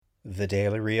The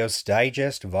Daily Rios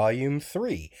Digest, Volume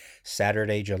 3,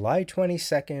 Saturday, July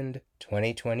 22nd,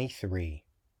 2023.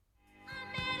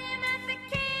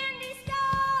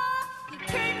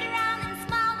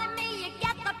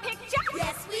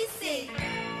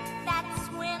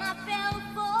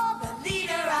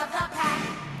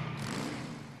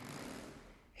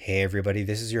 Hey everybody,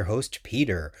 this is your host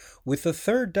Peter with the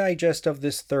third digest of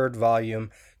this third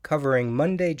volume covering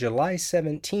Monday, July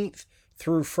 17th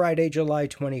through Friday, July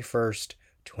 21st,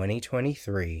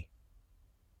 2023.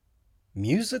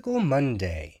 Musical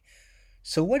Monday.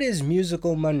 So what is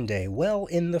Musical Monday? Well,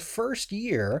 in the first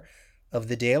year of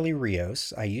the Daily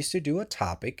Rios, I used to do a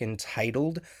topic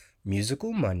entitled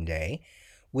Musical Monday,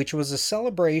 which was a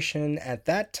celebration at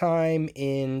that time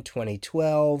in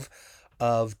 2012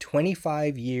 of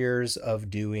 25 years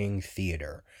of doing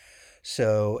theater.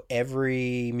 So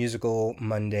every Musical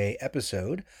Monday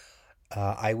episode,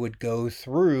 I would go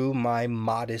through my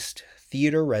modest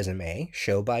theater resume,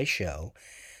 show by show,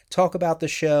 talk about the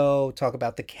show, talk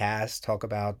about the cast, talk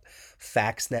about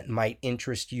facts that might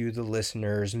interest you, the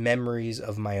listeners, memories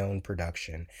of my own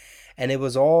production. And it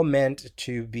was all meant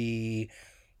to be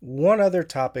one other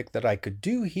topic that I could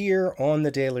do here on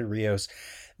the Daily Rios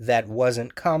that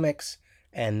wasn't comics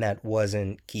and that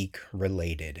wasn't geek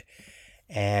related.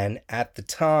 And at the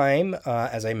time,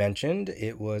 as I mentioned,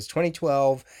 it was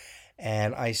 2012,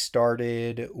 and I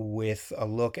started with a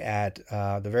look at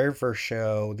the very first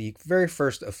show, the very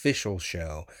first official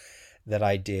show that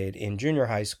I did in junior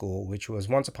high school, which was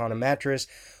Once Upon a Mattress,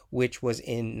 which was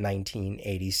in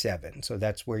 1987. So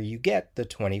that's where you get the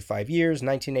 25 years,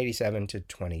 1987 to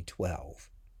 2012.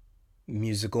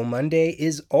 Musical Monday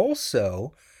is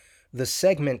also the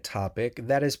segment topic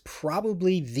that is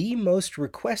probably the most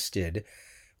requested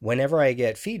whenever I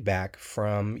get feedback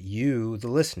from you, the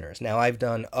listeners. Now, I've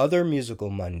done other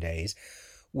Musical Mondays,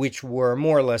 which were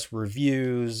more or less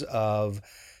reviews of,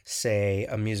 say,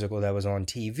 a musical that was on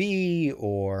TV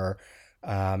or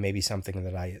maybe something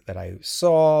that I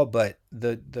saw. But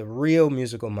the real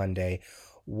Musical Monday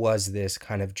was this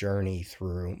kind of journey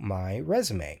through my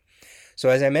resume. So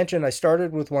as I mentioned, I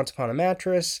started with Once Upon a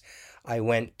Mattress. I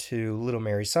went to Little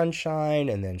Mary Sunshine,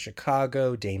 and then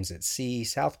Chicago, Dames at Sea,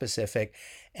 South Pacific,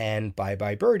 and Bye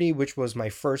Bye Birdie, which was my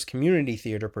first community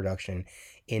theater production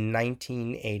in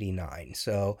 1989.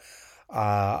 So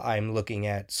I'm looking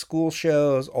at school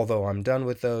shows, although I'm done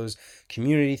with those,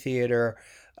 community theater,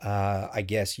 I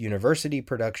guess university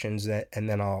productions, and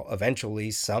then I'll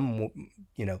eventually,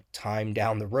 time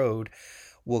down the road,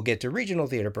 we'll get to regional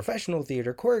theater, professional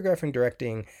theater, choreographing,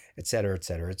 directing, etc.,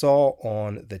 etc. It's all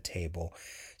on the table.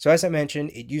 So as I mentioned,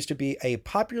 it used to be a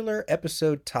popular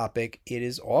episode topic. It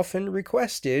is often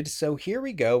requested. So here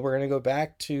we go. We're going to go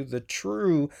back to the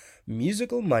true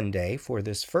Musical Monday for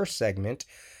this first segment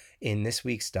in this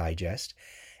week's digest.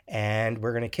 And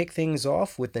we're going to kick things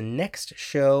off with the next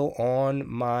show on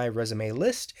my resume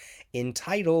list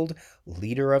entitled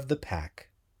Leader of the Pack.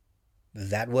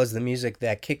 That was the music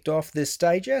that kicked off this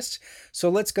digest, so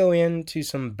let's go into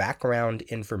some background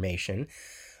information.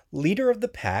 Leader of the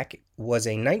Pack was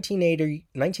a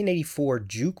 1984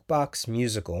 jukebox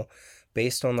musical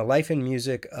based on the life and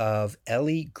music of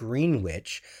Ellie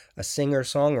Greenwich, a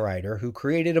singer-songwriter who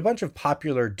created a bunch of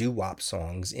popular doo-wop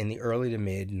songs in the early to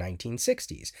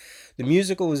mid-1960s. The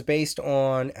musical was based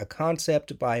on a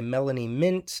concept by Melanie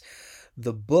Mintz.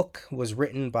 The book was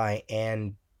written by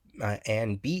Anne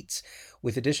Beats,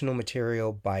 with additional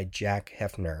material by Jack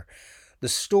Hefner. The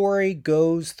story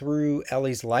goes through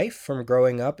Ellie's life from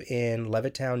growing up in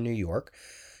Levittown, New York.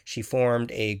 She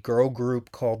formed a girl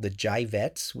group called the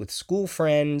Jivettes with school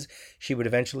friends. She would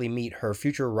eventually meet her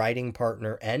future writing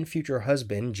partner and future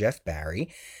husband, Jeff Barry,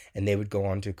 and they would go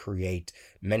on to create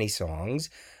many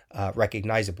songs.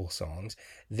 Recognizable songs.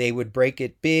 They would break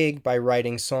it big by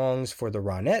writing songs for the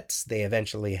Ronettes. They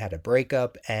eventually had a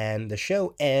breakup, and the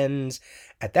show ends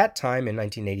at that time in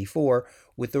 1984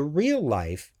 with the real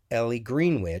life Ellie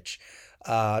Greenwich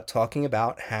talking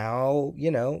about how,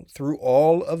 through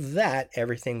all of that,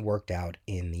 everything worked out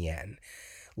in the end.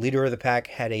 Leader of the Pack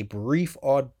had a brief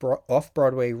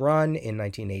off-Broadway run in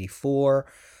 1984,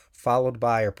 followed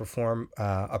by a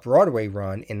Broadway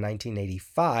run in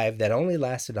 1985 that only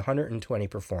lasted 120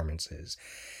 performances.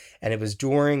 And it was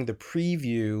during the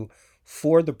preview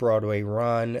for the Broadway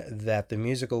run that the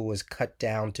musical was cut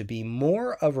down to be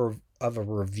more of a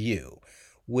review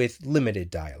with limited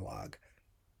dialogue.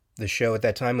 The show at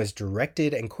that time was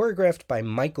directed and choreographed by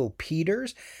Michael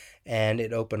Peters, and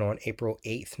it opened on April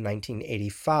 8th,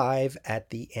 1985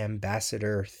 at the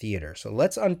Ambassador Theater. So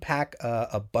let's unpack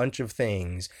a bunch of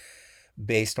things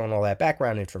based on all that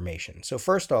background information. So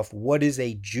first off, what is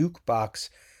a jukebox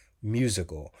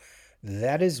musical.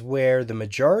 That is where the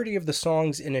majority of the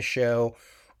songs in a show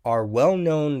are well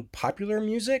known popular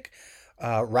music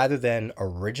rather than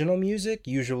original music,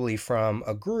 usually from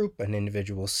a group, an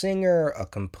individual singer, a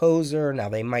composer. Now,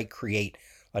 they might create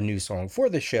a new song for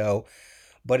the show,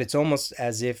 but it's almost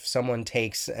as if someone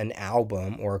takes an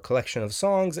album or a collection of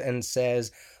songs and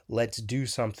says, let's do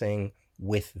something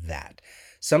with that.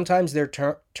 Sometimes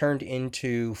they're turned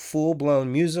into full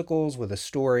blown musicals with a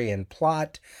story and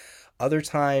plot. Other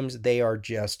times they are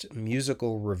just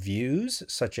musical reviews,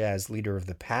 such as Leader of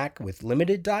the Pack with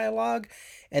limited dialogue.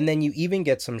 And then you even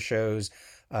get some shows,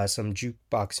 some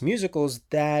jukebox musicals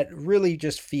that really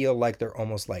just feel like they're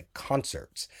almost like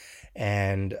concerts.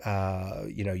 And,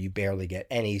 you barely get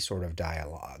any sort of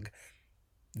dialogue.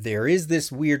 There is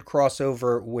this weird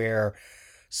crossover where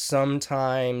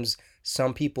sometimes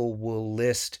some people will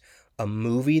list a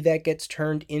movie that gets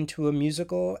turned into a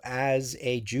musical as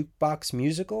a jukebox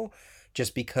musical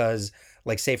just because,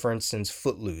 like, say for instance,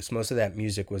 Footloose, most of that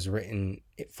music was written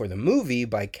for the movie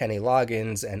by Kenny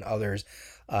Loggins and others,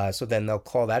 so then they'll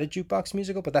call that a jukebox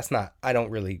musical, but that's not, I don't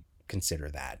really consider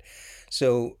that.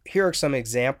 So here are some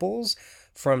examples.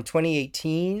 From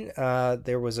 2018,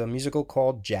 there was a musical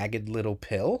called Jagged Little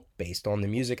Pill, based on the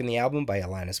music in the album by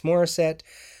Alanis Morissette.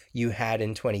 You had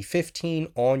in 2015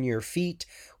 On Your Feet,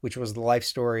 which was the life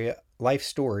story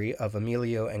of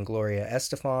Emilio and Gloria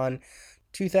Estefan.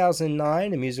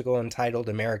 2009, a musical entitled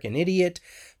American Idiot,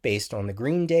 based on the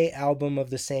Green Day album of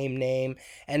the same name.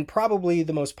 And probably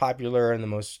the most popular in the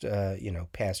most,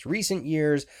 past recent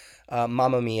years,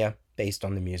 Mamma Mia, based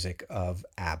on the music of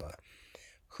ABBA.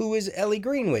 Who is Ellie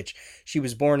Greenwich? She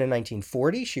was born in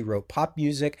 1940. She wrote pop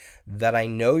music that I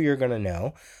know you're going to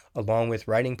know, along with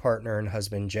writing partner and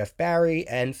husband Jeff Barry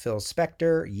and Phil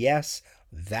Spector. Yes,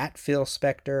 that Phil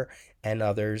Spector and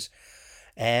others.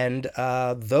 And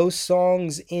those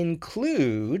songs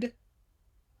include...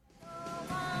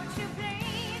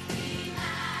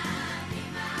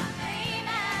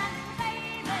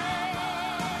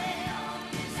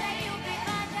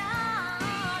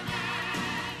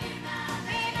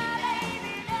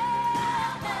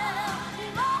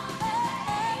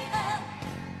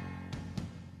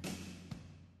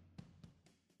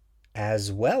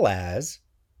 as well as...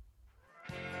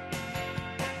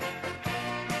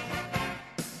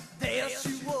 There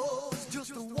she was,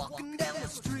 just walking down the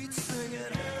street singing,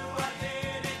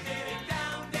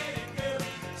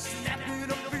 snapping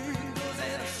her fingers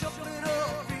and shuffling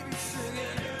her feet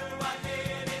singing.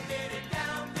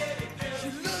 She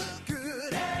looked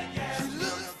good, she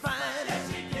looked fine,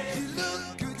 she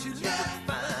looked good, she looked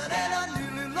fine, and I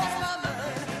nearly lost my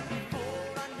mind before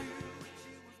I knew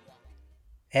she was...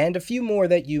 and a few more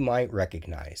that you might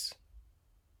recognize.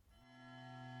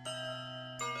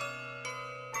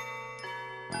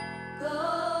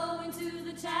 Going to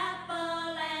the chapel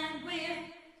and we're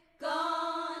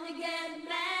gonna get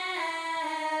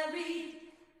married.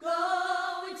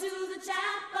 Going to the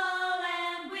chapel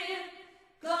and we're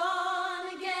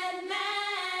gonna get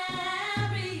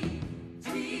married.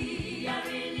 Gee, I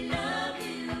really love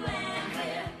you and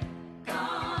we're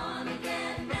gonna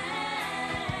get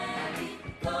married.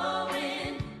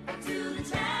 Going to the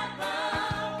chapel.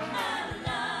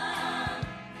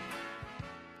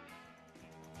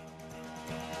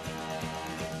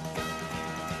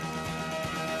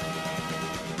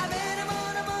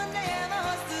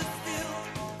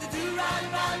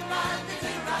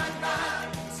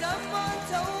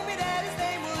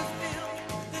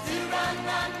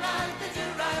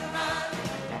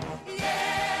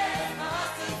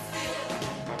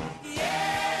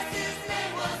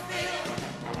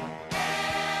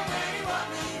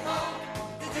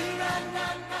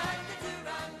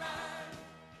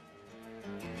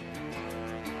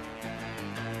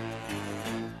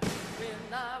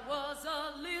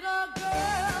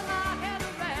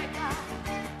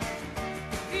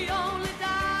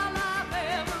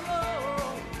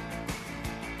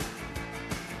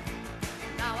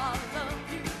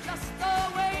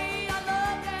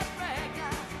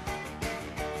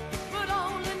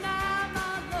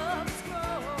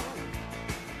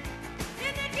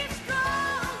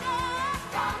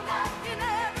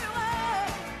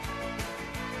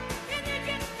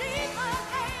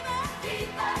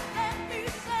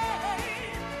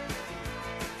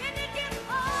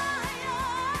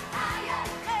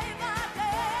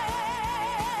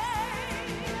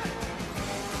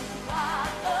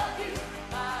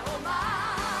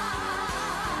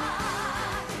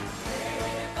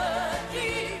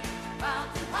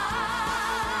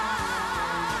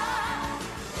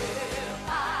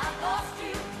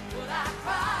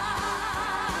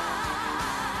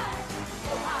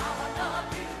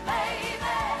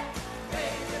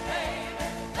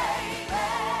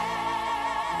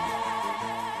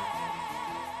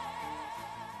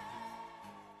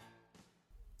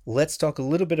 let's talk a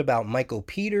little bit about Michael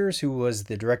Peters, who was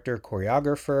the director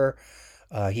choreographer.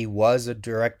 He was a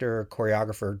director,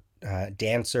 choreographer,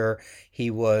 dancer. He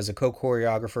was a co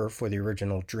choreographer for the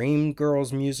original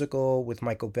Dreamgirls musical with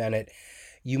Michael Bennett.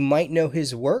 You might know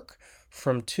his work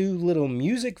from two little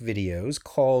music videos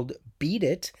called Beat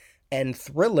It and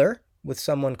Thriller with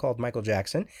someone called Michael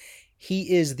Jackson.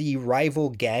 He is the rival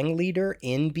gang leader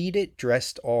in Beat It,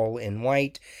 dressed all in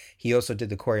white. He also did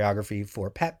the choreography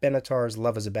for Pat Benatar's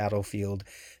Love is a Battlefield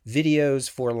videos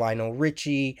for Lionel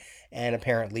Richie, and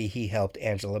apparently he helped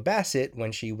Angela Bassett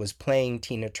when she was playing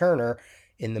Tina Turner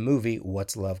in the movie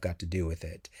What's Love Got to Do with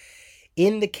It.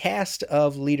 In the cast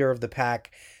of Leader of the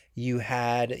Pack, you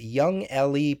had young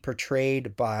Ellie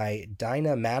portrayed by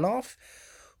Dinah Manoff,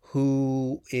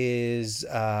 who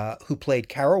played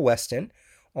Carol Weston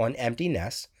on Empty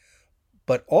Nest,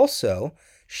 but also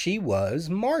she was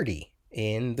Marty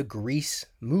in the Grease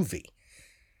movie.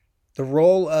 The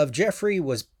role of Jeffrey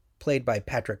was played by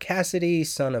Patrick Cassidy,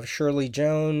 son of Shirley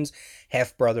Jones,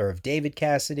 half brother of David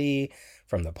Cassidy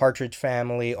from the Partridge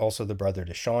Family, also the brother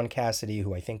to Sean Cassidy,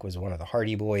 who I think was one of the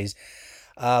Hardy Boys.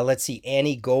 Let's see,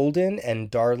 Annie Golden and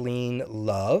Darlene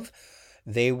Love.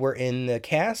 They were in the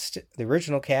cast, the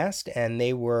original cast, and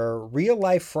they were real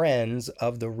life friends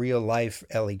of the real life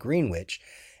Ellie Greenwich,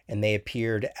 and they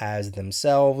appeared as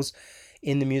themselves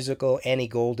in the musical. Annie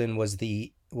Golden was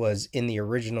in the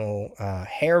original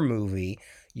Hair movie.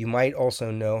 You might also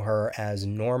know her as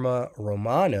Norma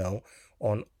Romano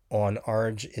on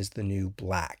Orange is the New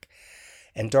Black.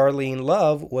 And Darlene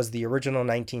Love was the original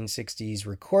 1960s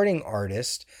recording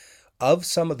artist of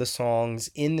some of the songs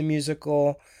in the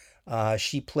musical.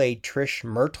 She played Trish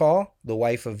Murtaugh, the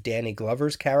wife of Danny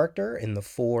Glover's character in the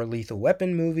 4 Lethal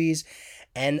Weapon movies.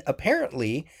 And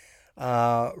apparently,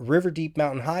 River Deep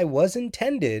Mountain High was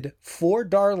intended for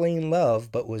Darlene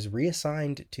Love, but was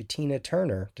reassigned to Tina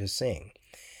Turner to sing.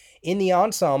 In the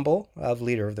ensemble of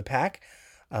Leader of the Pack,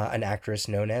 an actress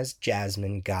known as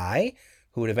Jasmine Guy,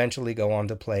 who would eventually go on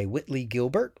to play Whitley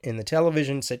Gilbert in the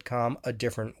television sitcom A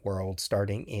Different World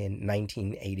starting in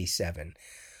 1987.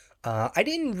 I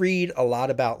didn't read a lot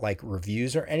about like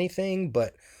reviews or anything,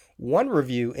 but one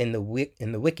review in the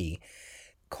wiki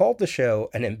called the show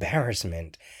an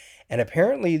embarrassment, and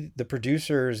apparently the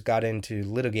producers got into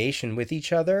litigation with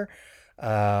each other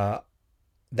that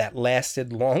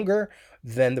lasted longer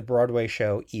than the Broadway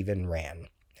show even ran.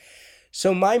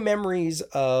 So my memories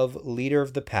of Leader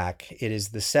of the Pack, it is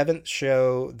the 7th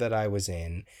show that I was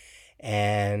in,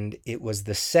 and it was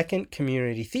the second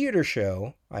community theater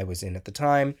show I was in at the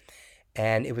time,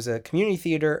 and it was a community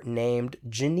theater named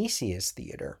Genesius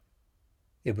Theater.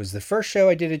 It was the first show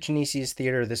I did at Genesius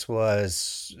Theater. This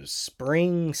was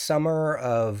spring, summer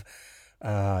of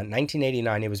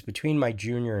 1989. It was between my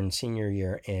junior and senior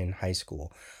year in high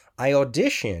school. I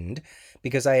auditioned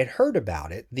because I had heard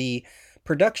about it. The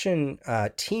production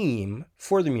team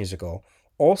for the musical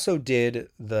also did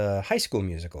the high school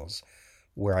musicals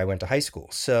where I went to high school.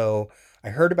 So I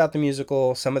heard about the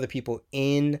musical. Some of the people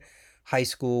in high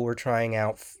school were trying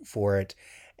out for it.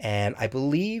 And I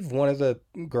believe one of the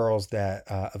girls that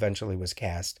eventually was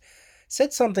cast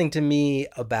said something to me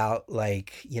about,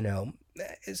 like,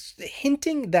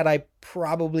 hinting that I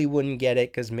probably wouldn't get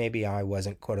it because maybe I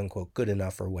wasn't quote unquote good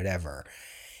enough or whatever.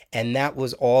 And that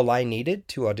was all I needed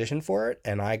to audition for it.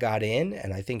 And I got in,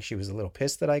 and I think she was a little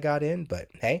pissed that I got in, but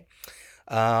hey.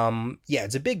 Yeah,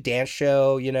 it's a big dance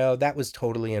show, that was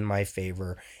totally in my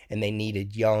favor. And they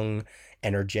needed young,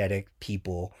 energetic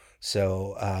people.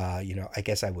 So, I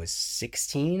guess I was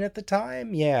 16 at the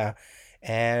time. Yeah.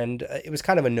 And it was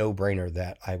kind of a no-brainer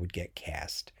that I would get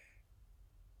cast.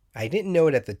 I didn't know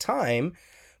it at the time,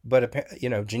 but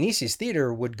Genesius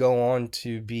Theater would go on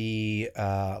to be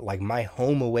like my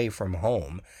home away from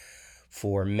home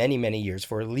for many, many years,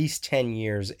 for at least 10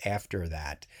 years after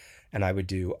that. And I would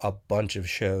do a bunch of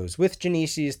shows with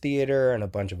Genesius Theater and a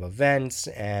bunch of events,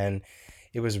 and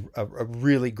it was a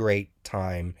really great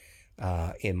time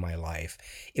in my life.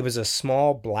 It was a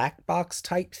small black box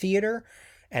type theater,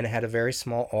 and it had a very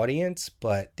small audience,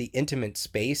 but the intimate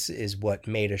space is what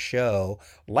made a show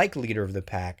like Leader of the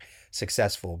Pack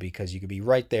successful, because you could be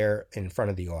right there in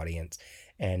front of the audience.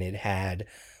 And it had,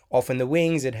 off in the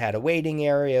wings, it had a waiting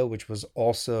area, which was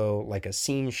also like a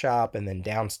scene shop, and then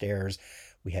downstairs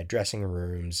we had dressing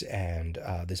rooms and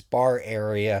this bar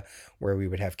area where we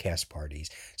would have cast parties.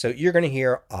 So you're going to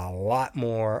hear a lot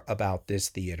more about this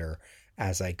theater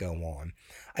as I go on.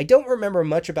 I don't remember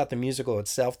much about the musical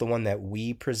itself, the one that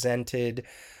we presented.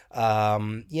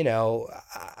 I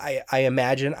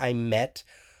imagine I met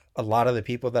a lot of the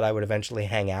people that I would eventually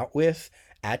hang out with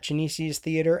at Genesius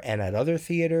Theater and at other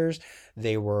theaters.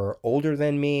 They were older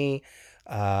than me,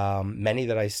 many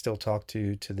that I still talk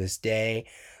to this day.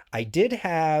 I did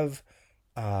have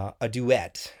a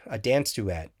duet, a dance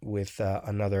duet with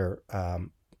another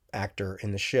actor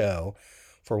in the show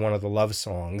for one of the love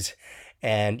songs.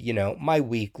 And, my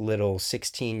weak little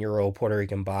 16-year-old Puerto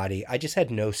Rican body, I just had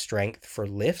no strength for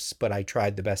lifts, but I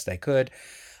tried the best I could.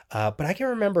 But I can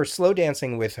remember slow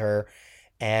dancing with her.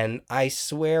 And I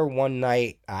swear one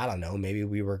night, I don't know, maybe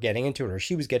we were getting into it or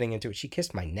she was getting into it. She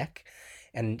kissed my neck.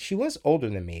 And she was older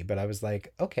than me, but I was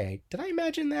like, okay, did I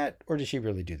imagine that? Or did she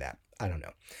really do that? I don't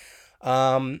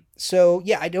know. So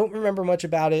yeah, I don't remember much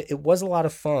about it. It was a lot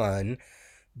of fun,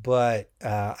 but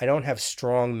I don't have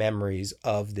strong memories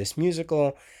of this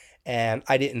musical, and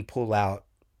I didn't pull out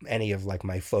any of like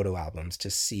my photo albums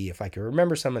to see if I could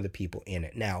remember some of the people in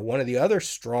it. Now, one of the other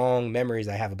strong memories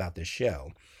I have about this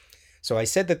show. So I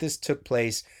said that this took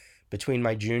place between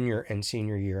my junior and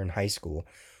senior year in high school.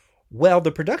 Well,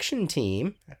 the production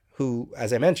team, who,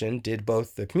 as I mentioned, did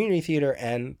both the community theater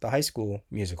and the high school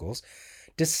musicals,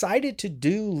 decided to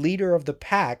do Leader of the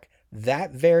Pack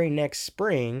that very next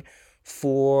spring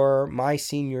for my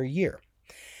senior year.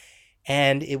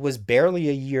 And it was barely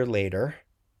a year later,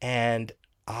 and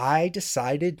I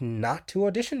decided not to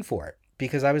audition for it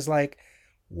because I was like,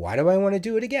 why do I want to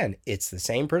do it again? It's the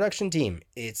same production team,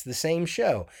 it's the same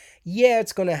show. Yeah,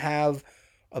 it's going to have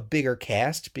a bigger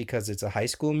cast because it's a high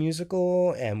school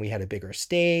musical and we had a bigger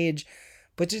stage.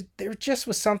 But there just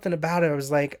was something about it. I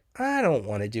was like, I don't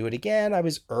want to do it again. I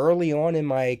was early on in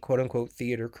my quote unquote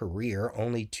theater career,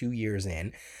 only 2 years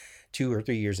in, 2 or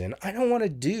 3 years in. I don't want to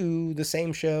do the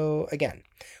same show again,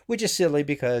 which is silly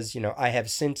because, I have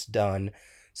since done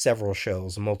several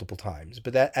shows multiple times.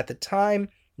 But that at the time,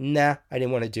 nah, I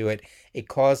didn't want to do it. It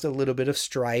caused a little bit of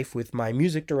strife with my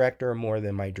music director more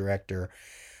than my director.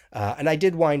 And I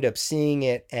did wind up seeing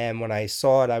it, and when I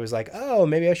saw it, I was like, "Oh,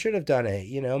 maybe I should have done it."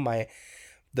 My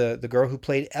the girl who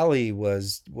played Ellie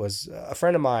was a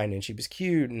friend of mine, and she was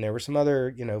cute, and there were some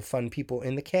other fun people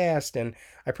in the cast, and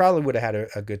I probably would have had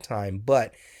a good time.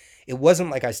 But it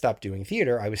wasn't like I stopped doing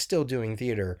theater. I was still doing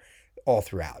theater all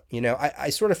throughout. I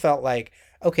sort of felt like,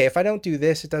 okay, if I don't do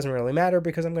this, it doesn't really matter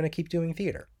because I'm going to keep doing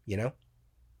theater.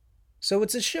 So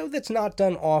it's a show that's not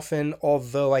done often,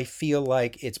 although I feel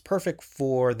like it's perfect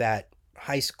for that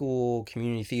high school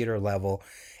community theater level.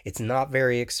 It's not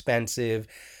very expensive.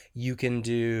 You can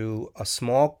do a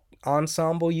small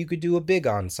ensemble, you could do a big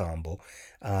ensemble.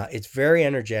 It's very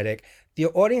energetic. The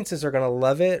audiences are going to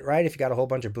love it, right? If you got a whole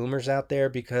bunch of boomers out there,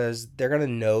 because they're going to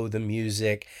know the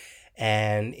music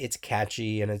and it's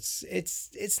catchy, and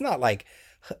it's not like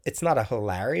it's not a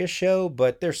hilarious show,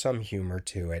 but there's some humor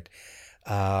to it.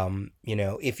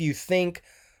 If you think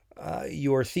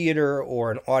your theater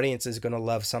or an audience is going to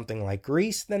love something like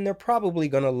Grease, then they're probably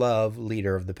going to love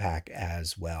Leader of the Pack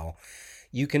as well.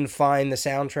 You can find the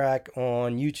soundtrack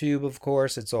on YouTube, of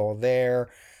course, it's all there.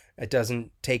 It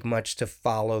doesn't take much to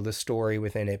follow the story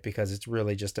within it because it's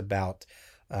really just about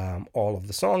all of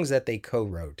the songs that they co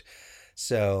wrote.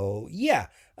 So, yeah,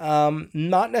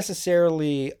 not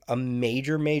necessarily a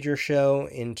major show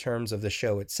in terms of the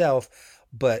show itself,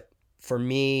 but for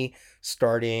me,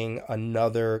 starting at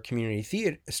another community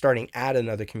theater,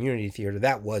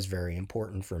 that was very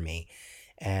important for me.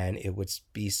 And it would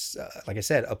be, like I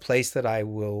said, a place that I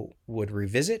would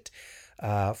revisit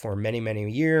for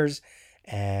many years.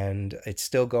 And it's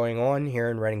still going on here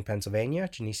in Reading, Pennsylvania.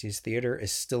 Genesius Theater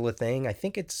is still a thing. I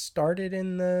think it started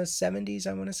in the 70s,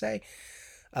 I want to say.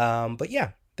 But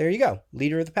yeah, there you go.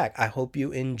 Leader of the Pack. I hope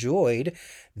you enjoyed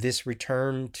this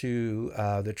return to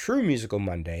the True Musical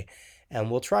Monday. And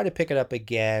we'll try to pick it up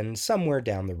again somewhere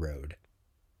down the road.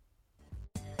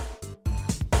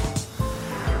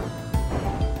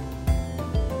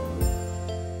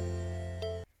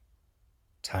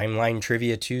 Timeline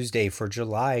Trivia Tuesday for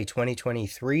July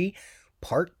 2023,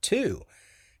 Part 2.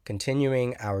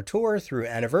 Continuing our tour through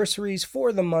anniversaries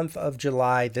for the month of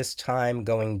July, this time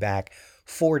going back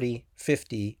 40,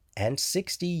 50, and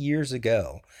 60 years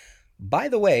ago. By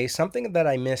the way, something that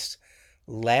I missed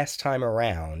last time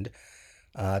around,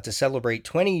 to celebrate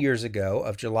 20 years ago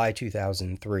of July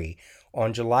 2003.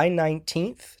 On July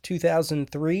 19th,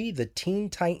 2003, the Teen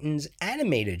Titans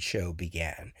animated show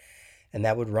began, and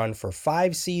that would run for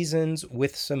 5 seasons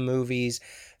with some movies.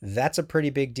 That's a pretty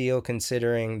big deal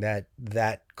considering that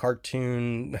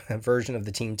cartoon version of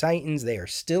the Teen Titans, they are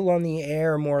still on the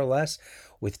air more or less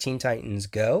with Teen Titans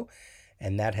Go,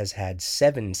 and that has had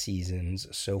 7 seasons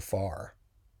so far.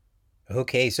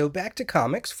 Okay, so back to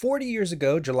comics. 40 years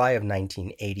ago, July of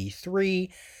 1983,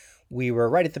 We were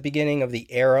right at the beginning of the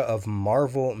era of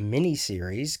Marvel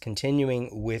miniseries, continuing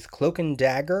with Cloak and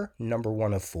Dagger,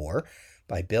 #1 of 4,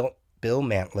 by Bill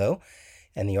Mantlo,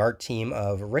 and the art team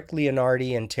of Rick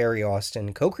Leonardi and Terry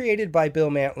Austin, co-created by Bill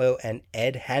Mantlo and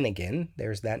Ed Hannigan.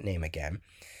 There's that name again.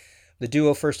 The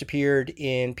duo first appeared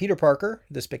in Peter Parker,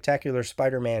 The Spectacular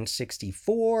Spider-Man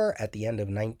 64 at the end of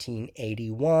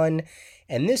 1981,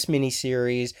 and this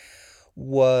miniseries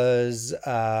was,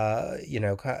 kind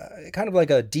of like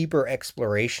a deeper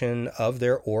exploration of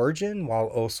their origin while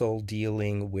also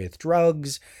dealing with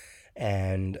drugs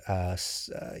and,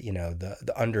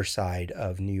 the underside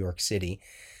of New York City.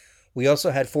 We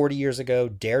also had 40 years ago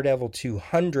Daredevil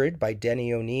 200 by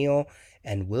Denny O'Neil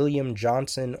and William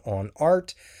Johnson on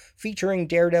art, featuring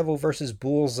Daredevil versus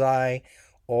Bullseye,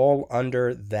 all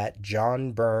under that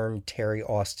John Byrne Terry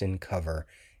Austin cover,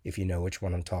 if you know which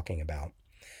one I'm talking about.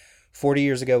 40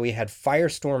 years ago, we had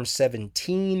Firestorm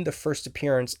 17, the first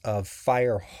appearance of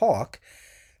Firehawk.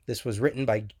 This was written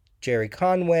by Jerry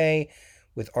Conway,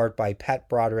 with art by Pat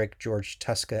Broderick, George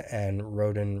Tuska, and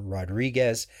Roden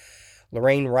Rodriguez.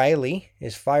 Lorraine Riley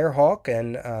is Firehawk,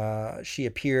 and she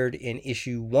appeared in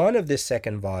issue 1 of this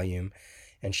second volume,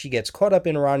 and she gets caught up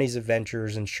in Ronnie's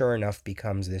adventures and sure enough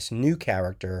becomes this new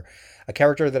character, a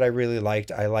character that I really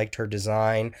liked. I liked her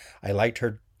design. I liked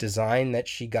her design that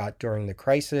she got during the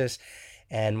crisis,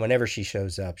 and whenever she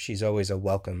shows up, she's always a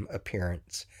welcome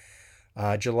appearance.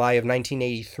 July of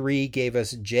 1983 gave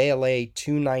us JLA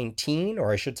 219,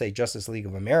 or I should say Justice League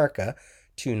of America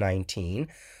 219,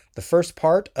 the first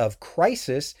part of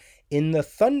Crisis in the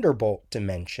Thunderbolt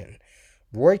Dimension.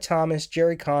 Roy Thomas,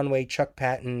 Jerry Conway, Chuck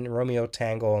Patton, Romeo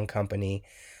Tangle and company,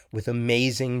 with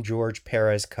amazing George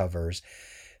Perez covers.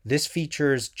 This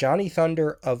features Johnny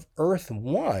Thunder of Earth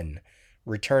 1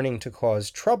 returning to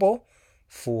cause trouble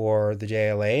for the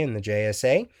JLA and the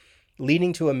JSA,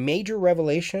 leading to a major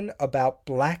revelation about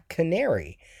Black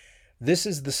Canary. This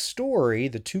is the story,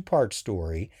 the two-part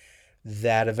story,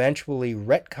 that eventually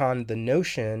retconned the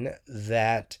notion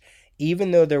that even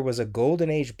though there was a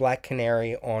Golden Age Black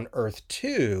Canary on Earth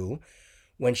 2,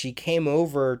 when she came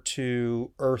over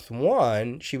to Earth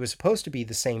 1, she was supposed to be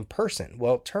the same person.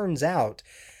 Well, it turns out,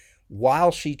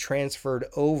 while she transferred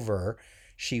over,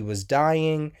 she was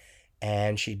dying,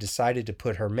 and she decided to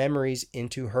put her memories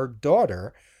into her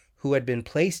daughter, who had been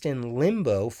placed in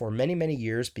limbo for many, many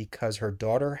years because her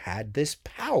daughter had this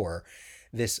power,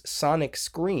 this sonic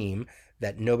scream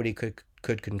that nobody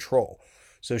could control.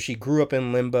 So she grew up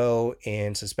in limbo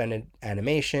in suspended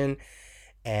animation,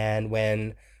 and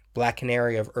when Black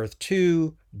Canary of Earth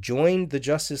 2 joined the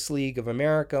Justice League of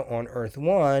America on Earth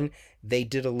 1, they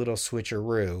did a little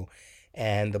switcheroo,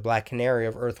 and the Black Canary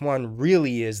of Earth 1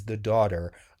 really is the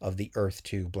daughter of the Earth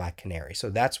 2 Black Canary.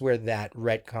 So that's where that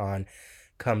retcon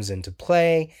comes into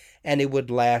play, and it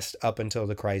would last up until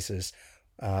the crisis.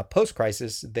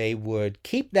 Post-crisis, they would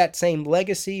keep that same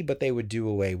legacy, but they would do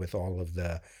away with all of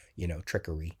the,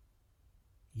 trickery.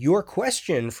 Your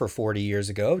question for 40 years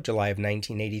ago, July of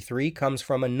 1983, comes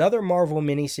from another Marvel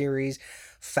miniseries,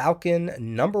 Falcon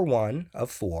 #1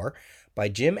 of 4, by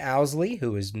Jim Owsley,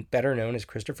 who is better known as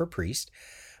Christopher Priest,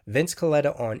 Vince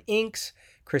Colletta on inks,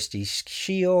 Christy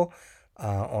Scheel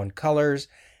on colors,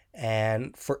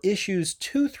 and for issues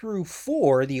 2 through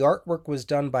 4, the artwork was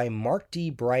done by Mark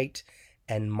D. Bright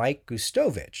and Mike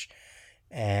Gustovich.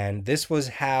 And this was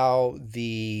how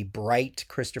the Bright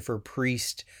Christopher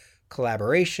Priest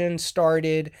collaboration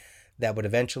started, that would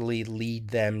eventually lead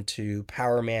them to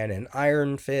Power Man and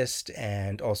Iron Fist,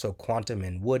 and also Quantum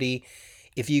and Woody.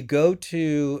 If you go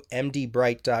to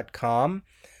mdbright.com,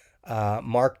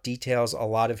 Mark details a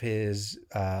lot of his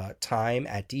time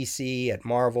at DC, at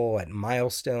Marvel, at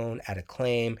Milestone, at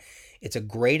Acclaim. It's a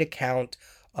great account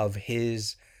of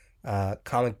his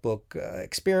comic book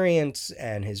experience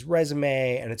and his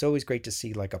resume, and it's always great to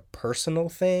see like a personal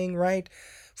thing, right,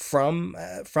 from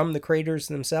the creators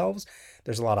themselves.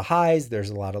 There's a lot of highs, there's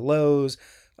a lot of lows,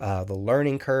 the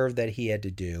learning curve that he had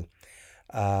to do.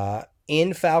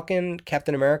 In Falcon,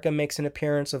 Captain America makes an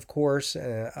appearance, of course.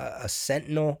 A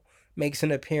Sentinel makes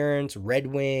an appearance. Red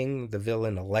Wing, the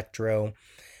villain Electro.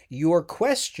 Your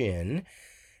question: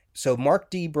 so Mark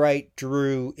D. Bright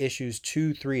drew issues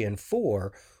 2, 3, and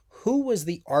 4. Who was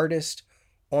the artist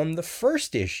on the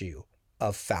first issue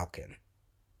of Falcon?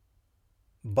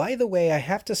 By the way, I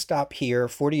have to stop here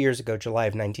 40 years ago, July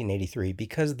of 1983,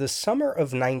 because the summer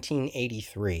of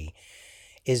 1983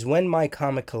 is when my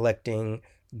comic collecting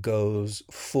goes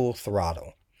full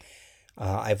throttle.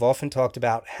 I've often talked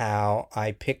about how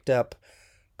I picked up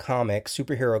comics,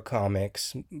 superhero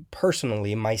comics,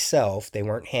 personally, myself. They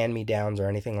weren't hand-me-downs or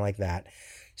anything like that,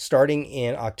 starting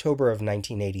in October of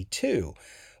 1982,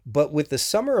 But with the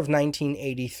summer of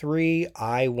 1983,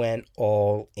 I went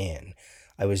all in.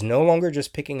 I was no longer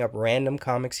just picking up random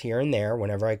comics here and there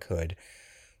whenever I could.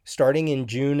 Starting in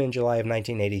June and July of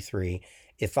 1983,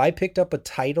 if I picked up a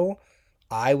title,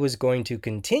 I was going to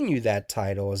continue that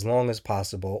title as long as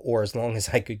possible, or as long as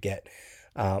I could get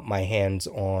my hands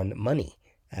on money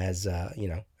as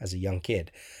as a young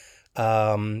kid.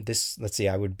 Let's see,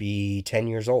 I would be 10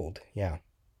 years old. Yeah.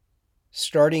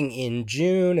 Starting in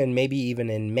June and maybe even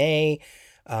in May,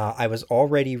 I was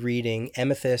already reading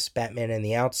Amethyst, Batman and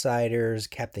the Outsiders,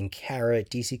 Captain Carrot,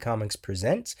 DC Comics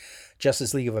Presents,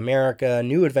 Justice League of America,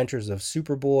 New Adventures of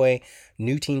Superboy,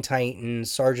 New Teen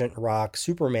Titans, Sergeant Rock,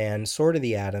 Superman, Sword of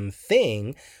the Atom,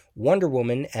 Thing, Wonder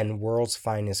Woman, and World's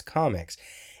Finest Comics.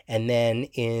 And then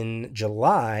in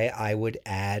July, I would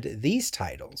add these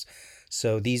titles.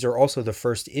 So these are also the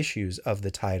first issues of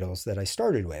the titles that I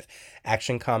started with.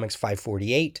 Action Comics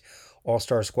 548,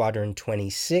 All-Star Squadron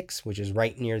 26, which is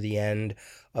right near the end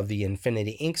of the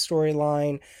Infinity Inc.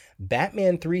 storyline.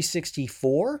 Batman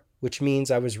 364, which means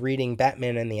I was reading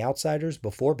Batman and the Outsiders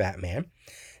before Batman.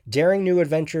 Daring New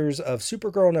Adventures of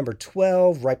Supergirl number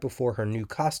 12, right before her new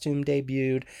costume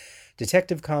debuted.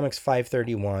 Detective Comics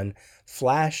 531,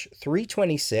 Flash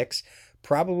 326,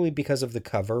 probably because of the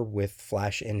cover with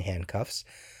Flash in handcuffs.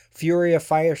 Fury of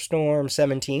Firestorm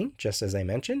 17, just as I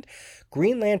mentioned.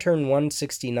 Green Lantern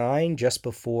 169, just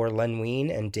before Len Wein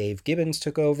and Dave Gibbons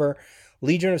took over.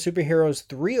 Legion of Superheroes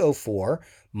 304,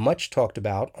 much talked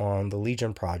about on the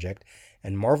Legion project.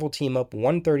 And Marvel Team Up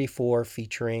 134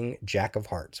 featuring Jack of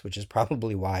Hearts, which is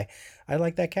probably why I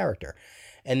like that character.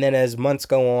 And then as months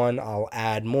go on, I'll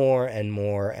add more and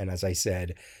more. And as I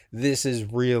said, this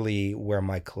is really where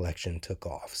my collection took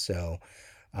off. So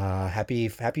happy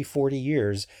 40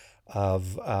 years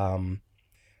of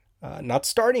not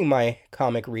starting my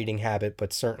comic reading habit,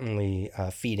 but certainly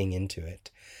feeding into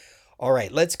it. All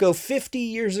right, let's go 50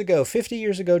 years ago. 50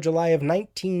 years ago, July of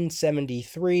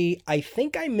 1973. I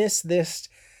think I missed this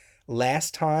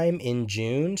last time in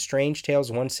June. Strange Tales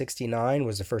 169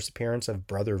 was the first appearance of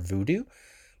Brother Voodoo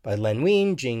by Len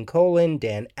Wein, Gene Colan,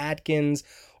 Dan Atkins,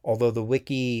 although the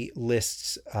wiki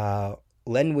lists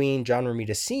Len Wein, John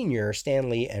Romita Sr.,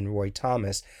 Stan Lee, and Roy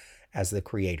Thomas as the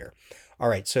creator. All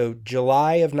right, so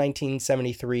July of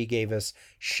 1973 gave us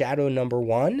Shadow number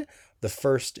 1, the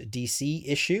first DC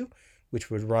issue, which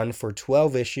would run for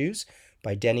 12 issues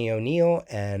by Denny O'Neil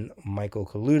and Michael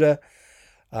Kaluta.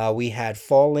 We had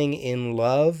Falling in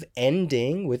Love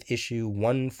ending with issue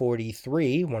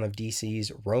 143, one of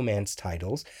DC's romance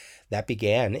titles. That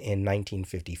began in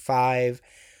 1955.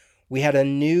 We had a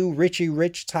new Richie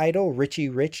Rich title, Richie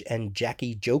Rich and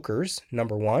Jackie Jokers,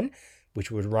 number 1,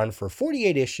 which would run for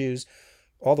 48 issues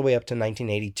all the way up to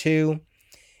 1982.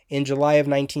 In July of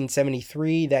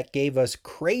 1973, that gave us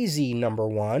Crazy number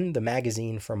 1, the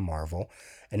magazine from Marvel,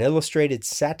 an illustrated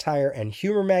satire and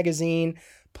humor magazine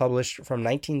published from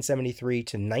 1973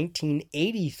 to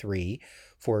 1983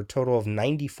 for a total of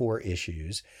 94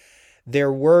 issues.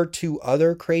 There were 2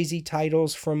 other crazy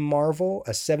titles from Marvel,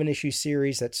 a 7-issue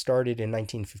series that started in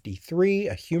 1953,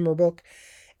 a humor book,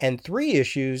 and 3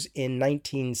 issues in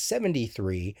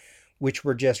 1973, which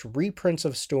were just reprints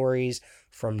of stories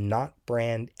from Not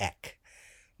Brand Eck.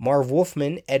 Marv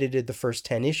Wolfman edited the first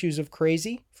 10 issues of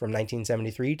Crazy from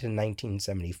 1973 to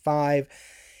 1975.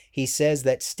 He says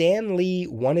that Stan Lee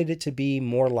wanted it to be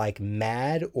more like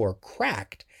Mad or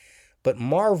Cracked, but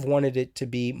Marv wanted it to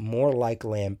be more like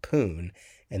Lampoon,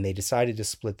 and they decided to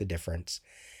split the difference.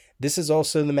 This is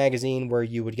also the magazine where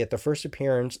you would get the first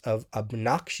appearance of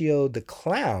Obnoxio the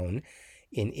Clown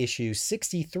in issue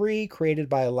 63, created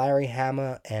by Larry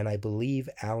Hama and I believe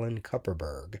Alan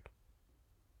Kupperberg.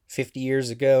 50 years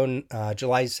ago,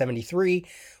 July 73,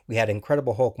 we had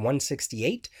Incredible Hulk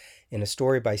 168 in a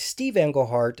story by Steve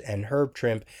Englehart and Herb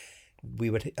Trimpe. We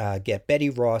would get Betty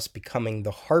Ross becoming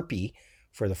the Harpy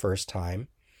for the first time.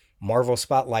 Marvel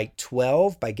Spotlight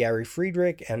 12 by Gary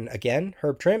Friedrich and again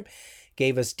Herb Trimpe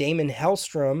gave us Damon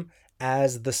Hellstrom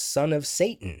as the Son of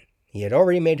Satan. He had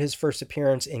already made his first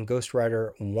appearance in Ghost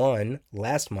Rider 1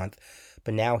 last month,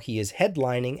 but now he is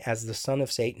headlining as the Son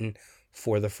of Satan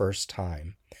for the first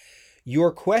time.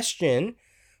 Your question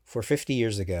for 50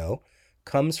 years ago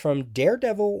comes from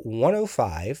Daredevil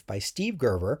 105 by Steve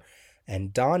Gerber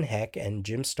and Don Heck and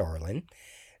Jim Starlin.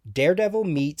 Daredevil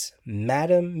meets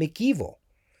Madame McEvil,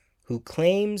 who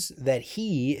claims that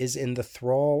he is in the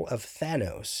thrall of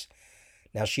Thanos.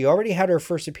 Now, she already had her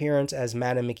first appearance as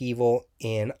Madame McEvil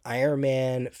in Iron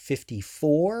Man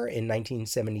 54 in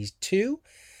 1972.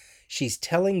 She's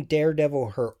telling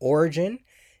Daredevil her origin,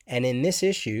 and in this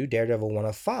issue, Daredevil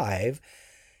 105,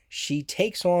 she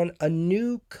takes on a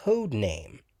new code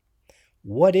name.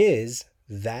 What is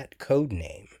that code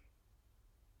name?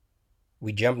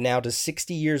 We jump now to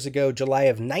 60 years ago, July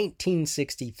of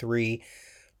 1963.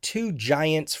 Two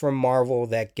giants from Marvel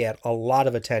that get a lot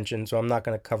of attention, so I'm not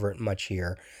going to cover it much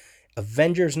here.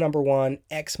 Avengers #1,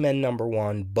 X-Men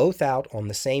 #1, both out on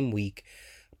the same week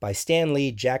by Stan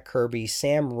Lee, Jack Kirby,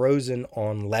 Sam Rosen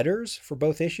on letters for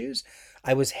both issues.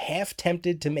 I was half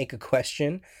tempted to make a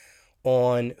question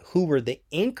on who were the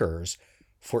inkers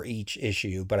for each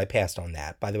issue, but I passed on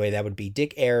that. By the way, that would be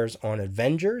Dick Ayers on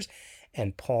Avengers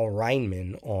and Paul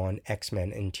Reinman on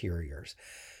X-Men Interiors.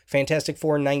 Fantastic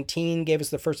Four 19 gave us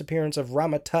the first appearance of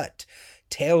Rama Tut.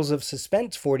 Tales of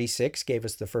Suspense 46 gave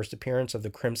us the first appearance of the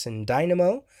Crimson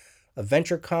Dynamo.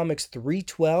 Adventure Comics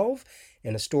 312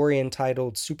 in a story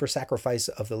entitled Super Sacrifice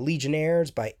of the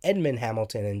Legionnaires by Edmund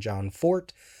Hamilton and John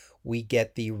Fort. We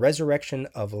get the resurrection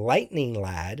of Lightning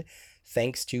Lad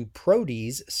thanks to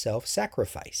Proteus'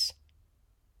 self-sacrifice.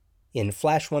 In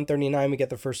Flash 139, we get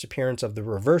the first appearance of the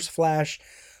Reverse Flash.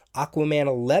 Aquaman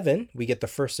 11, we get the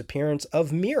first appearance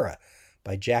of Mira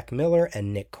by Jack Miller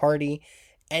and Nick Cardy.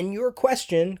 And your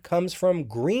question comes from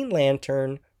Green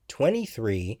Lantern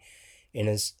 23 in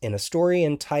a story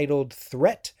entitled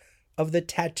Threat of the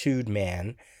Tattooed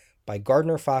Man by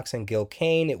Gardner Fox and Gil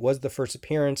Kane. It was the first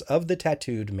appearance of the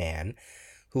Tattooed Man,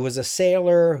 who is a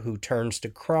sailor who turns to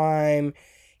crime.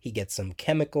 He gets some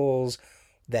chemicals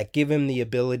that give him the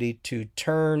ability to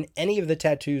turn any of the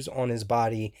tattoos on his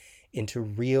body into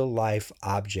real-life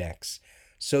objects.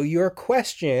 So your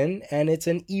question, and it's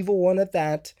an evil one at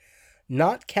that,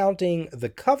 not counting the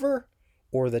cover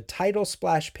or the title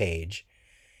splash page,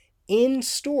 in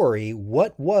story,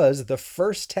 what was the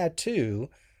first tattoo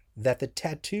that the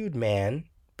tattooed man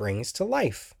brings to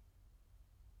life?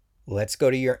 Let's go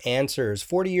to your answers.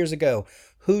 40 years ago,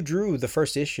 who drew the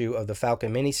first issue of the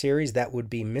Falcon miniseries? That would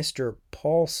be Mr.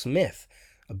 Paul Smith.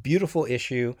 A beautiful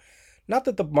issue. Not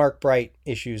that the Mark Bright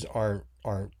issues aren't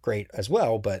great as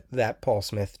well, but that Paul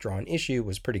Smith drawn issue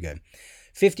was pretty good.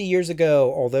 50 years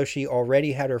ago, although she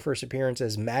already had her first appearance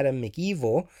as Madame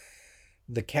McEvil,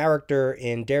 the character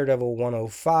in Daredevil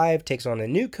 105 takes on a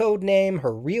new code name,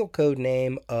 her real code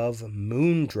name of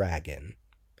Moondragon.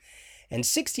 And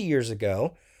 60 years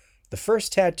ago, the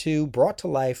first tattoo brought to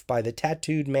life by the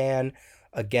tattooed man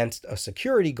against a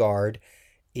security guard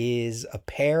is a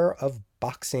pair of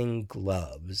boxing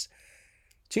gloves.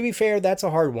 To be fair, that's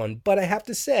a hard one, but I have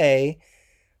to say,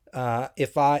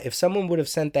 if someone would have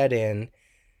sent that in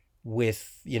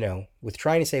with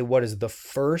trying to say what is the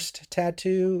first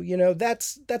tattoo,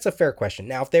 that's a fair question.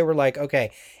 Now, if they were like,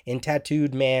 okay, in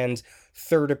Tattooed Man's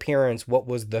third appearance, what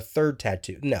was the third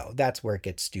tattoo? No, that's where it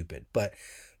gets stupid. But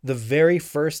the very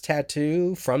first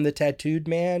tattoo from the Tattooed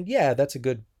Man, yeah, that's a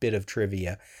good bit of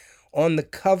trivia. On the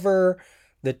cover,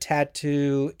 the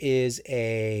tattoo is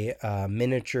a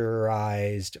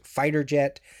miniaturized fighter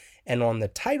jet. And on the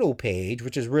title page,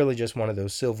 which is really just one of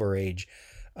those Silver Age,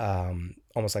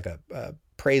 almost like a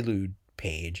prelude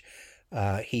page,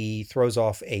 he throws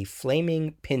off a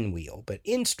flaming pinwheel. But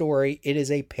in story, it is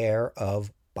a pair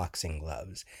of boxing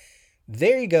gloves.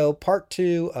 There you go, part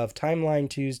 2 of Timeline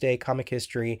Tuesday comic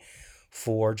history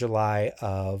for July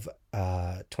of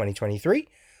 2023.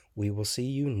 We will see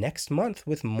you next month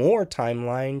with more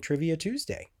Timeline Trivia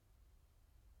Tuesday.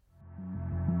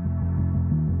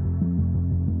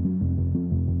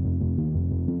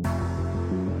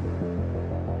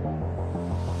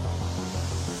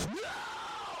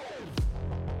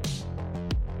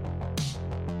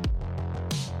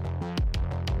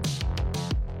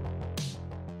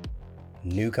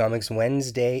 New Comics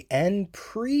Wednesday and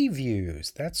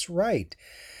previews. That's right.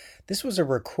 This was a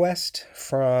request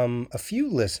from a few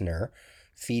listener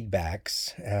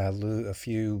feedbacks, a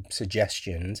few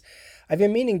suggestions. I've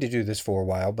been meaning to do this for a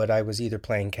while, but I was either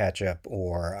playing catch up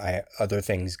or other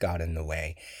things got in the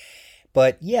way.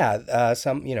 But yeah,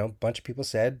 bunch of people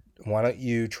said, why don't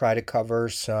you try to cover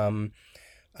some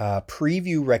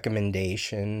preview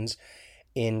recommendations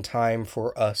in time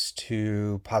for us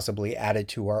to possibly add it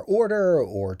to our order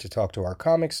or to talk to our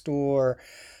comic store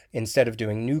instead of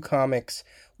doing new comics.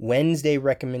 Wednesday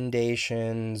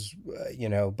recommendations,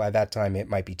 by that time it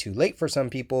might be too late for some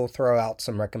people. Throw out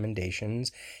some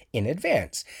recommendations in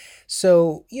advance.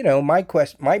 So,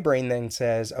 my brain then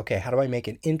says, okay, how do I make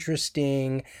it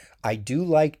interesting? I do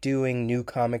like doing New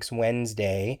Comics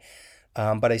Wednesday.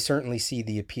 But I certainly see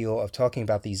the appeal of talking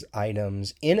about these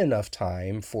items in enough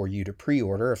time for you to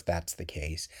pre-order if that's the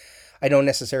case. I don't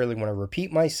necessarily want to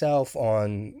repeat myself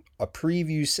on a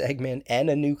preview segment and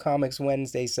a New Comics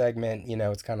Wednesday segment.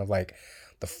 It's kind of like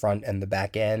the front and the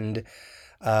back end.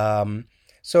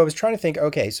 So I was trying to think,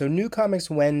 okay, so New Comics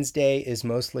Wednesday is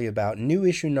mostly about new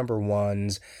issue number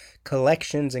ones,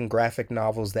 collections and graphic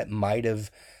novels that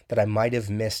I might have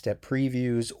missed at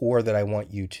previews or that I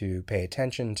want you to pay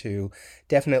attention to.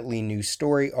 Definitely new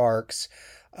story arcs.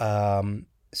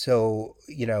 So,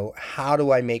 how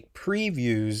do I make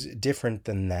previews different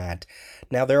than that?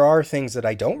 Now, there are things that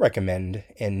I don't recommend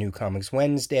in New Comics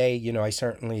Wednesday. I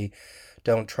certainly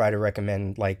don't try to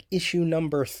recommend like issue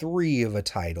number 3 of a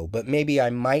title, but maybe I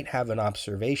might have an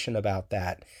observation about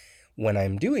that when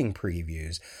I'm doing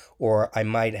previews, or I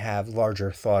might have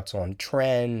larger thoughts on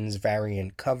trends,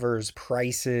 variant covers,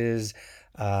 prices,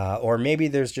 or maybe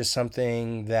there's just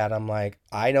something that I'm like,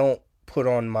 I don't put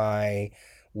on my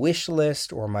wish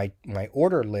list or my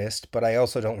order list, but I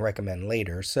also don't recommend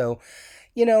later. So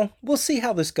we'll see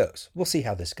how this goes. We'll see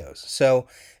how this goes. So,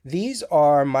 these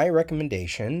are my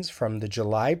recommendations from the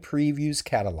July previews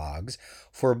catalogs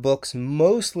for books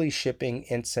mostly shipping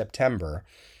in September.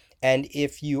 And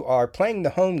if you are playing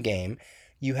the home game,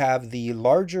 you have the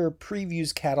larger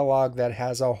previews catalog that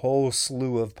has a whole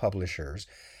slew of publishers.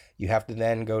 You have to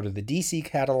then go to the DC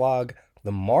catalog,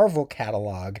 the Marvel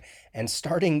catalog, and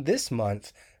starting this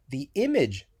month, the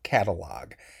Image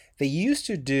catalog. They used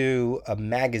to do a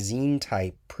magazine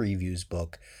type previews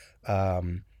book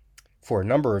for a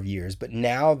number of years, but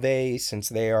now since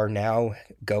they are now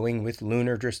going with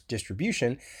Lunar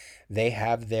distribution, they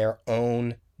have their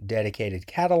own dedicated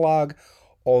catalog.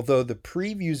 Although the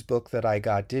previews book that I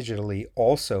got digitally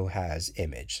also has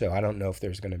Image, so I don't know if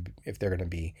they're gonna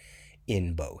be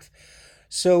in both.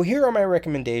 So here are my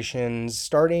recommendations,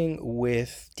 starting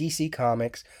with DC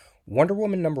Comics. Wonder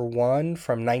Woman #1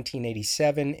 from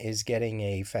 1987 is getting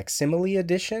a facsimile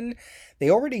edition. They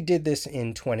already did this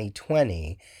in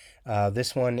 2020.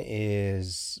 This one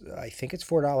is, I think it's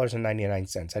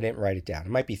 $4.99. I didn't write it down. It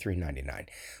might be $3.99.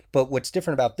 But what's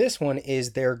different about this one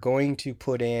is they're going to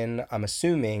put in, I'm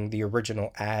assuming, the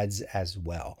original ads as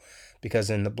well. Because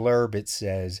in the blurb it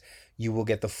says you will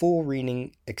get the full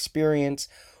reading experience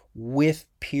with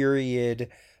period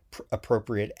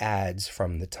appropriate ads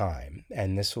from the time.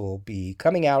 And this will be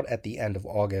coming out at the end of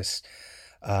August,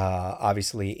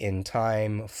 obviously in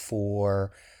time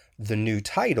for the new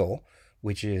title,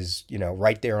 which is,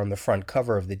 right there on the front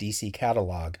cover of the DC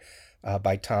catalog,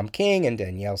 by Tom King and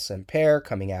Danielle Semper,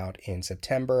 coming out in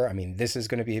September. I mean, this is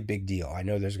going to be a big deal. I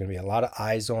know there's going to be a lot of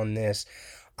eyes on this.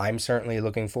 I'm certainly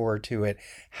looking forward to it.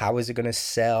 How is it going to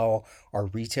sell? Are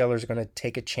retailers going to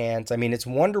take a chance? I mean, it's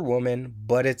Wonder Woman,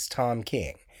 but it's Tom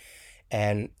King.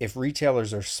 And if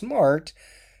retailers are smart,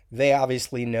 they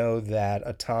obviously know that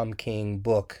a Tom King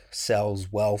book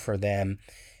sells well for them,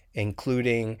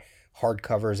 including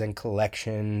hardcovers and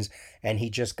collections. And he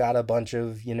just got a bunch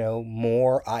of,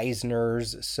 more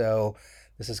Eisners. So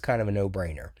this is kind of a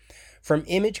no-brainer. From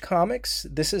Image Comics,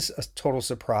 this is a total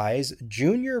surprise.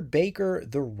 Junior Baker,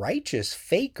 The Righteous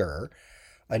Faker,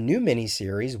 a new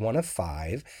miniseries, 1 of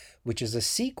 5, which is a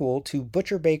sequel to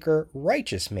Butcher Baker,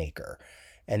 Righteous Maker.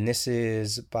 And this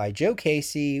is by Joe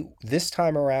Casey, this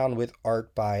time around with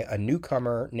art by a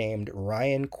newcomer named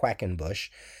Ryan Quackenbush.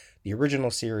 The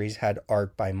original series had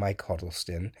art by Mike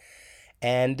Huddleston.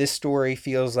 And this story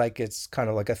feels like it's kind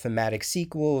of like a thematic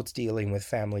sequel. It's dealing with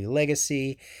family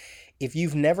legacy. If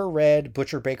you've never read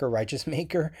Butcher Baker Righteous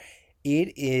Maker,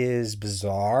 it is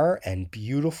bizarre and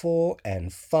beautiful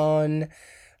and fun.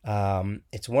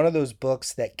 It's one of those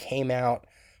books that came out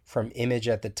from Image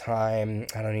at the time.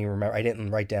 I don't even remember. I didn't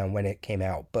write down when it came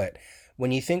out. But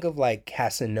when you think of like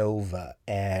Casanova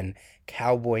and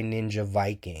Cowboy Ninja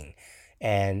Viking,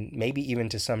 and maybe even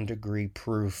to some degree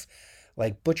Proof,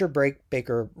 like Butcher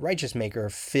Baker Righteous Maker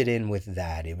fit in with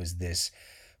that. It was this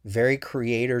very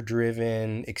creator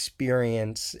driven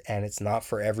experience, and it's not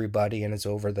for everybody and it's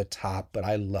over the top, but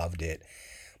I loved it.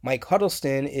 Mike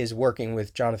Huddleston is working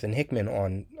with Jonathan Hickman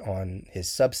on his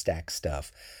Substack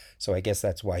stuff, so I guess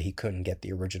that's why he couldn't get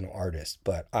the original artist,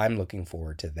 but I'm looking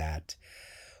forward to that.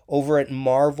 Over at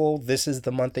Marvel, this is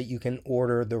the month that you can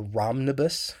order the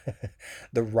Romnibus,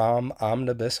 the Rom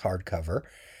Omnibus hardcover.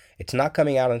 It's not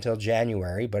coming out until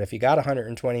January, but if you got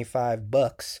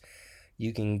 $125,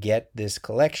 you can get this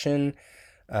collection.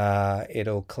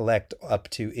 It'll collect up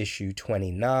to issue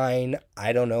 29.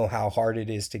 I don't know how hard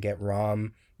it is to get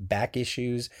ROM back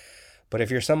issues, but if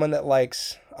you're someone that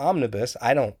likes Omnibus,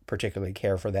 I don't particularly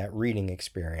care for that reading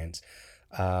experience.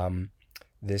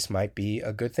 This might be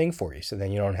a good thing for you. So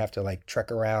then you don't have to like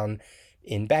trek around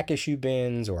in back issue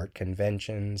bins or at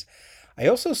conventions. I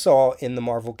also saw in the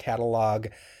Marvel catalog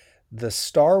the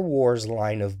Star Wars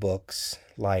line of books,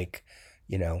 like,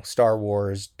 Star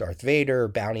Wars, Darth Vader,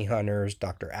 Bounty Hunters,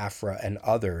 Dr. Aphra, and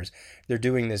others. They're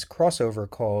doing this crossover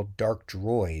called Dark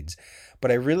Droids.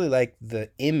 But I really like the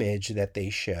image that they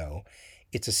show.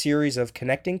 It's a series of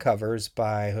connecting covers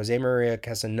by Jose Maria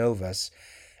Casanovas,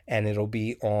 and it'll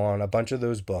be on a bunch of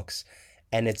those books.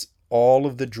 And it's all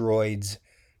of the droids,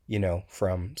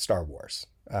 from Star Wars.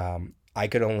 I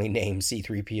could only name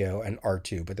C3PO and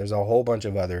R2, but there's a whole bunch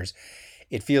of others.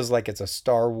 It feels like it's a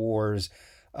Star Wars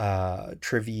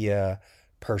trivia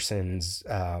person's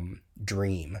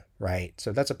dream, right?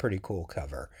 So that's a pretty cool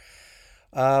cover.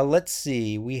 Let's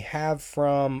see. We have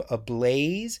from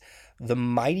Ablaze, The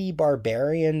Mighty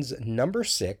Barbarians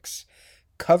 #6,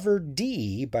 cover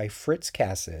D by Fritz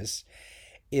Cassis,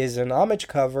 is an homage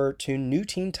cover to New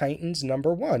Teen Titans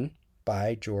 #1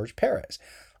 by George Perez.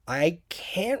 I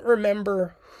can't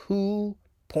remember who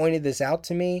pointed this out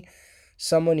to me.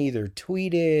 Someone either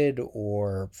tweeted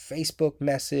or Facebook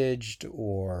messaged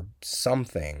or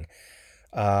something.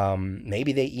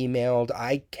 Maybe they emailed.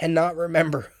 I cannot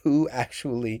remember who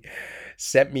actually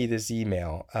sent me this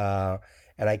email.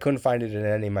 And I couldn't find it in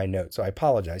any of my notes, so I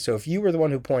apologize. So if you were the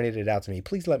one who pointed it out to me,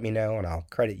 please let me know and I'll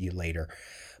credit you later.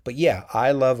 But yeah,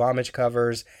 I love homage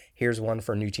covers. Here's one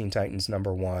for New Teen Titans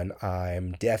 #1.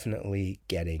 I'm definitely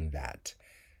getting that.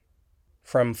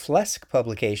 From Flesk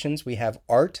Publications, we have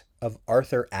Art of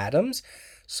Arthur Adams,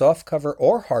 softcover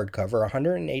or hardcover,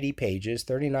 180 pages,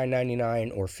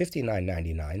 $39.99 or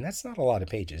 $59.99. That's not a lot of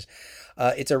pages.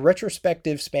 It's a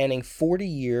retrospective spanning 40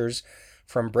 years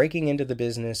from breaking into the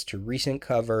business to recent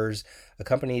covers,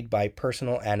 accompanied by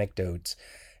personal anecdotes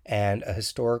and a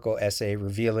historical essay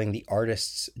revealing the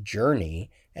artist's journey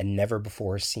and never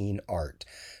before seen art.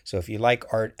 So if you like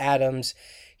Art Adams,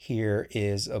 here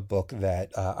is a book that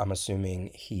I'm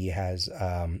assuming he has,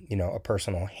 a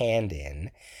personal hand in.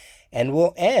 And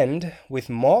we'll end with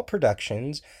Mall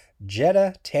Productions,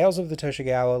 Jeddah, Tales of the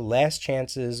Toshigawa, Last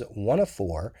Chances, 1 of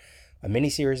 4, a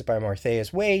miniseries by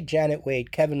Martheus Wade, Janet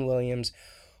Wade, Kevin Williams,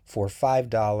 for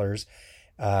 $5.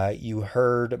 You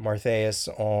heard Martheus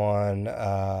on,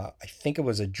 I think it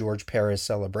was a George Perez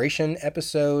Celebration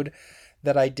episode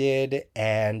that I did,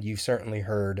 and you've certainly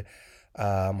heard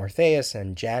Martheus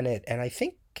and Janet, and I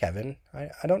think Kevin. I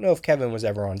don't know if Kevin was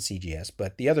ever on CGS,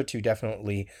 but the other two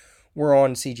definitely were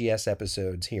on CGS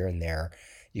episodes here and there.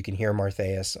 You can hear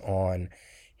Martheus on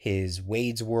his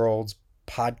Wade's Worlds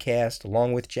podcast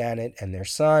along with Janet and their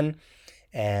son,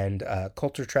 and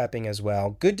Culture Trapping as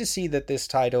well. Good to see that this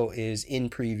title is in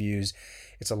previews.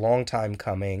 It's a long time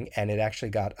coming, and it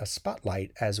actually got a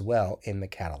spotlight as well in the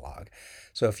catalog.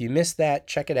 So if you missed that,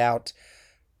 check it out.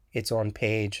 It's on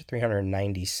page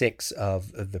 396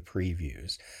 of the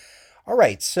previews. All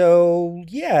right, so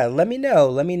yeah, let me know.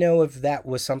 Let me know if that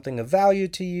was something of value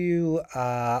to you.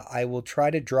 I will try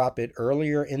to drop it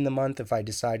earlier in the month if I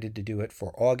decided to do it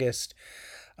for August.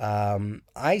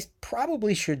 I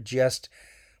probably should just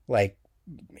like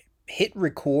hit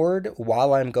record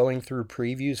while I'm going through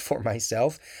previews for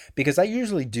myself, because I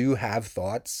usually do have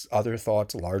thoughts, other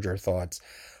thoughts, larger thoughts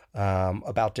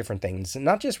about different things, and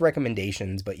not just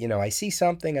recommendations, but I see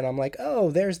something and I'm like, oh,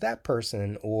 there's that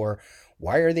person, or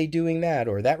why are they doing that,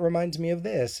 or that reminds me of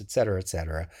this, etc.,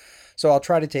 etc. So I'll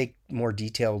try to take more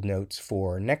detailed notes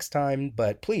for next time,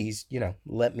 but please,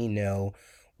 let me know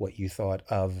what you thought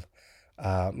of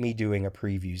me doing a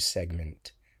previews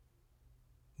segment.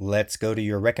 Let's go to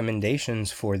your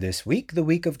recommendations for this week, the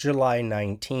week of July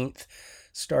 19th,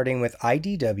 starting with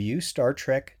IDW Star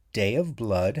Trek Day of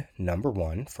Blood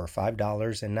 #1 for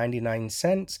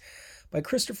 $5.99 by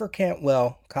Christopher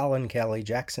Cantwell, Colin Kelly,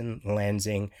 Jackson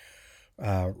Lansing,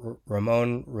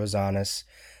 Ramon Rosanas.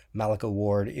 Malika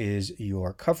Ward is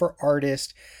your cover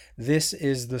artist. This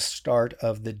is the start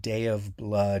of the Day of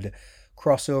Blood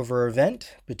crossover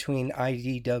event between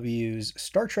IDW's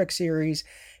Star Trek series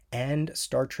and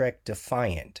Star Trek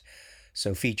Defiant.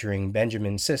 So featuring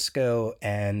Benjamin Sisko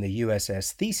and the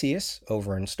USS Theseus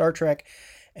over in Star Trek,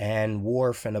 and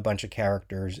Worf and a bunch of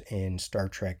characters in Star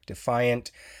Trek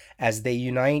Defiant as they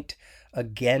unite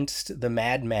against the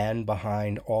madman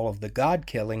behind all of the god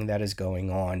killing that is going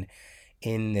on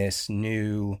in this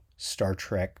new Star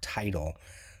Trek title,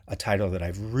 a title that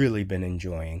I've really been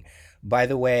enjoying. By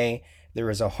the way, there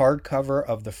is a hardcover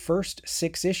of the first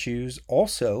 6 issues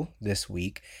also this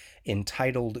week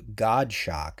entitled God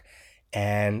Shock,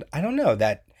 and I don't know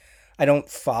that I don't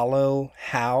follow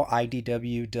how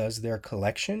IDW does their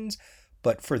collections,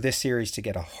 but for this series to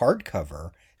get a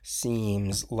hardcover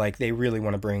seems like they really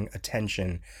want to bring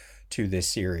attention to this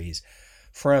series.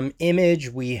 From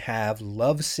Image, we have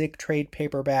Lovesick trade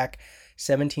paperback,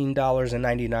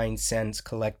 $17.99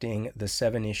 collecting the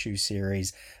 7-issue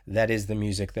series. That is the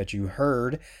music that you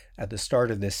heard at the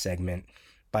start of this segment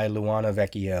by Luana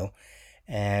Vecchio.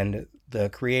 And the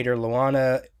creator,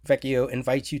 Luana Vecchio,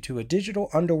 invites you to a digital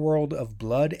underworld of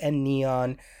blood and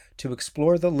neon to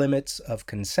explore the limits of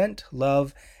consent,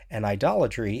 love, and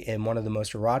idolatry in one of the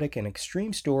most erotic and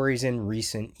extreme stories in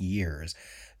recent years.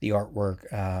 The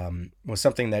artwork was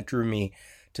something that drew me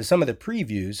to some of the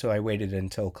previews, so I waited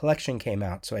until collection came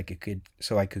out so I could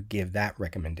give that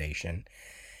recommendation.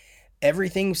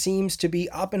 Everything seems to be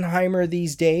Oppenheimer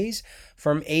these days.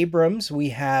 From Abrams, we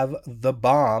have The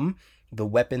Bomb, the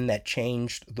weapon that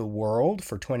changed the world,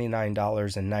 for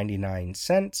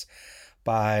 $29.99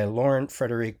 by Laurent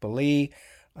Frederic Belli,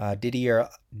 Didier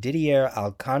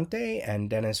Alcante, and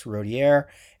Dennis Rodier,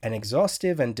 an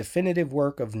exhaustive and definitive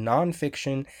work of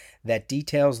nonfiction that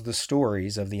details the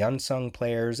stories of the unsung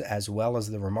players as well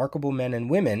as the remarkable men and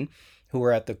women who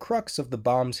were at the crux of the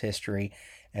bomb's history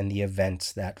and the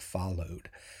events that followed.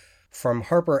 From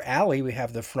Harper Alley, we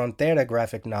have the Frontera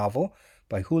graphic novel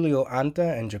by Julio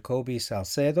Anta and Jacoby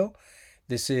Salcedo.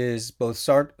 This is both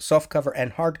softcover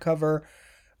and hardcover,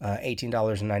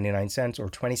 $18.99 or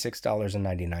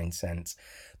 $26.99.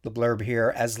 The blurb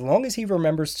here: as long as he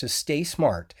remembers to stay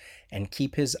smart and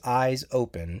keep his eyes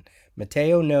open,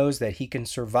 Mateo knows that he can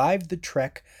survive the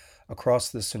trek across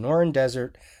the Sonoran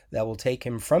Desert that will take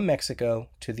him from Mexico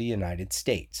to the United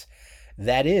States.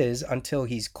 That is, until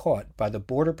he's caught by the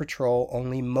Border Patrol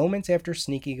only moments after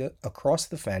sneaking across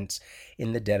the fence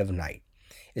in the dead of night.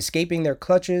 Escaping their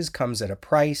clutches comes at a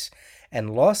price,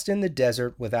 and lost in the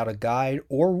desert without a guide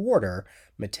or water,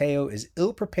 Mateo is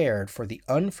ill-prepared for the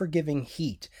unforgiving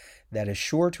heat that is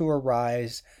sure to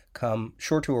arrive come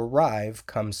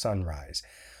sunrise.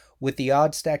 With the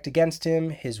odds stacked against him,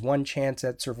 his one chance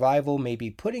at survival may be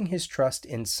putting his trust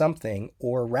in something,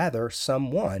 or rather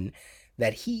someone,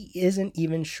 that he isn't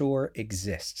even sure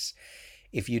exists.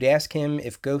 If you'd ask him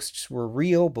if ghosts were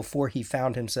real before he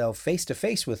found himself face to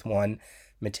face with one,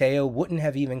 Mateo wouldn't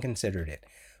have even considered it.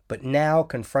 But now,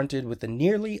 confronted with the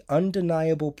nearly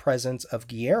undeniable presence of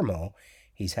Guillermo,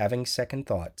 he's having second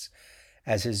thoughts.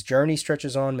 As his journey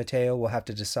stretches on, Mateo will have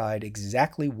to decide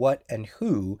exactly what and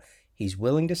who he's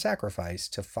willing to sacrifice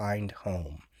to find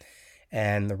home.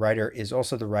 And the writer is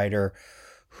also the writer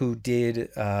who did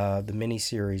the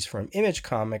miniseries from Image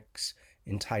Comics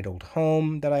entitled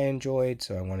Home that I enjoyed,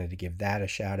 so I wanted to give that a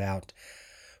shout out.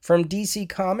 From DC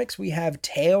Comics, we have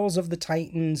Tales of the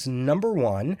Titans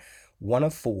 #1, one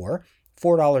of four,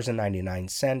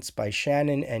 $4.99 by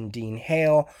Shannon and Dean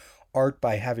Hale, art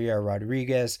by Javier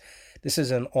Rodriguez. This is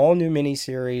an all-new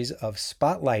miniseries of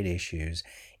spotlight issues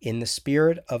in the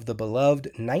spirit of the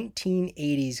beloved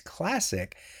 1980s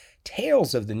classic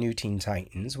Tales of the New Teen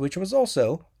Titans, which was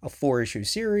also a 4-issue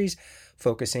series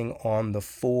focusing on the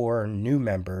 4 new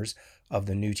members of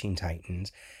the New Teen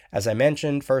Titans. As I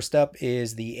mentioned, first up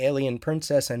is the Alien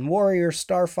Princess and Warrior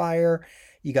Starfire.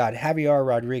 You got Javier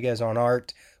Rodriguez on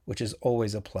art, which is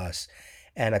always a plus,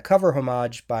 and a cover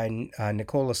homage by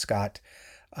Nicola Scott,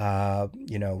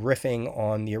 riffing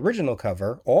on the original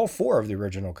cover, all 4 of the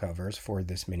original covers for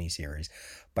this miniseries,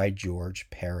 by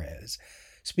George Perez.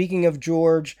 Speaking of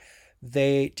George,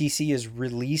 DC is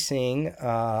releasing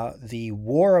the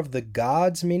War of the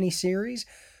Gods miniseries,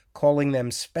 calling them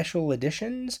special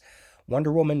editions.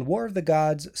 Wonder Woman War of the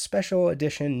Gods Special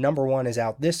Edition #1 is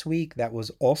out this week. That was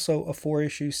also a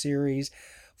 4-issue series,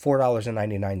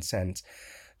 $4.99.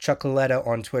 Chuck Coletta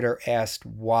on Twitter asked,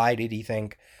 why did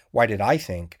I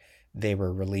think they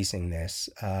were releasing this?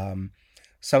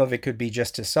 Some of it could be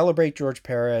just to celebrate George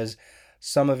Perez.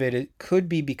 Some of it could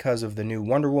be because of the new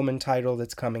Wonder Woman title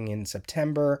that's coming in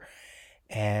September.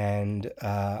 And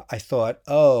I thought,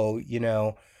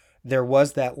 there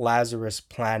was that Lazarus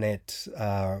Planet,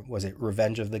 was it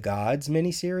Revenge of the Gods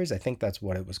miniseries? I think that's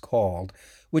what it was called,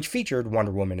 which featured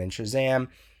Wonder Woman and Shazam.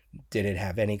 Did it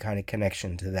have any kind of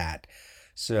connection to that?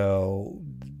 So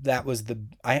that was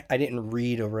I didn't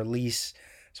read a release,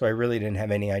 so I really didn't have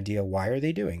any idea why are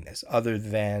they doing this, other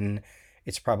than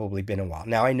it's probably been a while.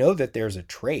 Now, I know that there's a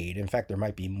trade. In fact, there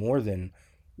might be more than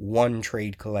one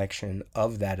trade collection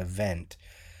of that event,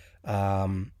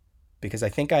 because I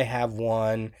think I have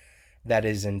one that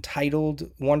is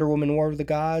entitled Wonder Woman War of the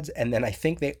Gods, and then I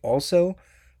think they also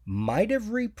might have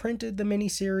reprinted the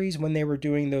miniseries when they were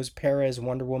doing those Perez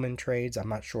Wonder Woman trades. I'm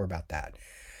not sure about that.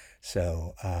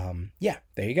 So,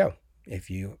 there you go. If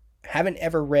you haven't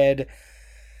ever read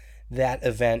that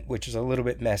event, which is a little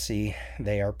bit messy,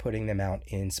 they are putting them out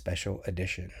in special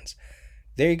editions.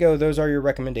 There you go. Those are your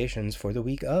recommendations for the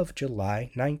week of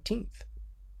July 19th.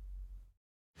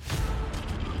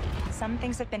 some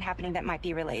things have been happening that might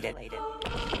be related.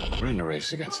 We're in a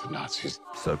race against the Nazis.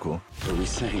 So cool. Are we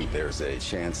saying there's a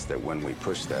chance that when we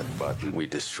push that button, we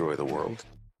destroy the world?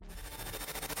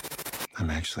 I'm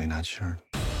actually not sure.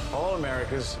 All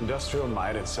America's industrial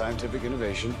might and scientific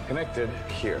innovation connected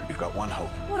here. We've got one hope.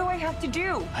 What do I have to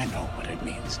do? I know what it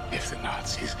means if the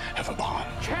Nazis have a bomb.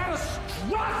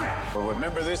 Catastrophic! Well,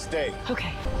 remember this day.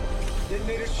 Okay.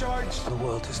 Detonator charge. The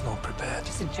world is not prepared.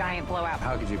 It's a giant blowout.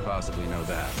 How could you possibly know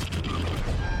that?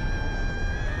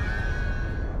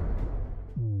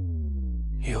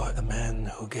 You are the man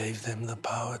who gave them the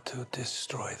power to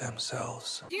destroy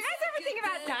themselves. Do you guys ever think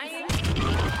about dying?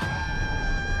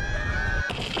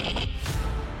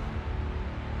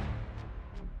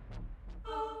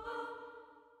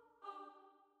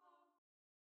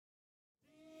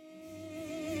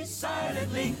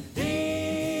 Silently, delightedly.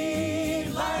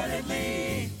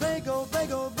 They go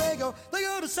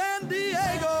to San Diego.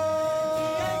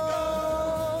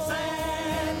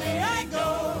 San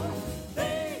Diego.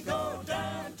 They go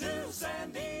down to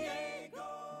San Diego.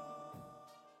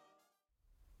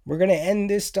 We're going to end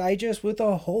this digest with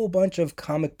a whole bunch of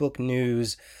comic book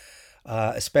news,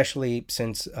 especially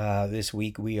since this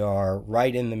week we are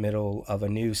right in the middle of a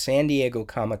new San Diego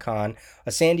Comic-Con,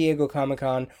 a San Diego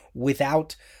Comic-Con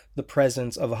without the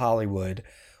presence of Hollywood,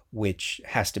 which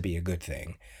has to be a good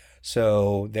thing.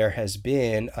 So there has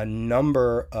been a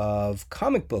number of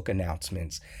comic book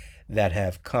announcements that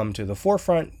have come to the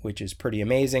forefront, which is pretty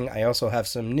amazing. I also have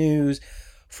some news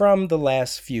from the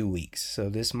last few weeks. So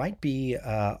this might be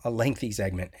a lengthy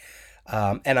segment.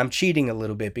 And I'm cheating a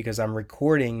little bit because I'm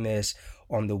recording this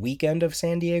on the weekend of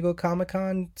San Diego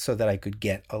Comic-Con so that I could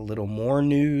get a little more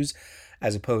news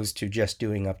as opposed to just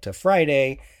doing up to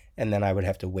Friday, and then I would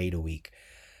have to wait a week.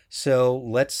 So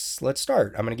let's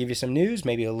start. I'm going to give you some news,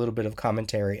 maybe a little bit of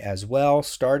commentary as well,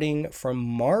 starting from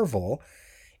Marvel.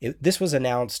 This was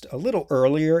announced a little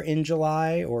earlier in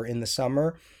July or in the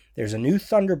summer. There's a new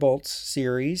Thunderbolts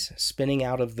series spinning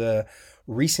out of the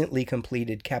recently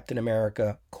completed Captain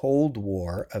America Cold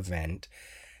War event.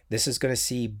 This is going to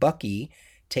see Bucky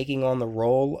taking on the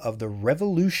role of the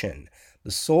Revolution,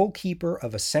 the sole keeper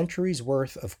of a century's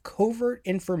worth of covert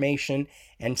information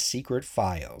and secret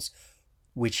files,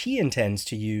 which he intends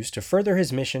to use to further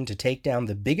his mission to take down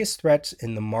the biggest threats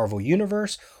in the Marvel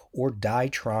Universe or die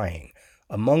trying.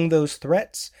 Among those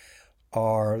threats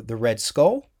are the Red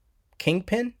Skull,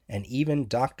 Kingpin, and even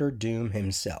Doctor Doom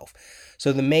himself.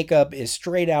 So the makeup is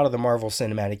straight out of the Marvel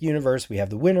Cinematic Universe. We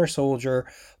have the Winter Soldier,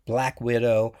 Black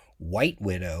Widow, White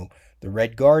Widow, the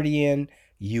Red Guardian,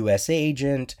 U.S.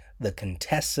 Agent, the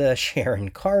Contessa Sharon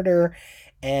Carter,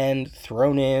 and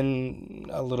thrown in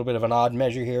a little bit of an odd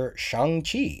measure here,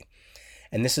 Shang-Chi.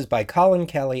 And this is by Colin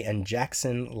Kelly and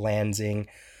Jackson Lansing,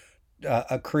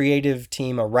 a creative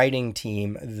team, a writing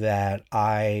team that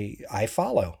I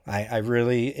follow. I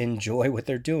really enjoy what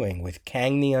they're doing with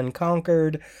Kang the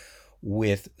Unconquered,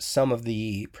 with some of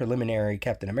the preliminary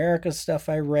Captain America stuff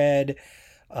I read,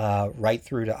 right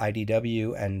through to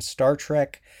IDW and Star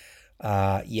Trek.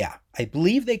 I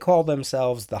believe they call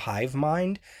themselves the Hive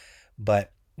Mind,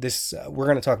 but this we're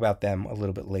going to talk about them a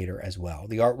little bit later as well.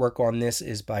 The artwork on this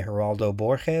is by Geraldo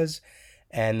Borges,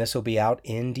 and this will be out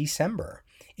in December.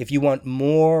 If you want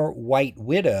more White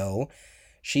Widow,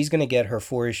 she's going to get her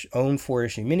own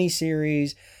four-issue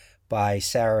miniseries by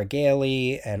Sarah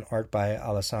Gailey and art by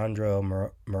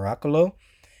Alessandro Miracolo.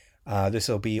 This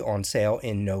will be on sale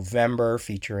in November,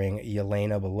 featuring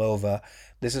Yelena Belova.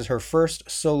 This is her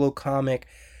first solo comic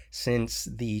since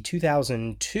the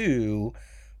 2002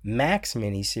 Max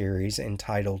miniseries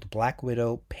entitled Black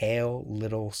Widow Pale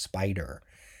Little Spider.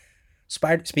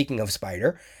 Speaking of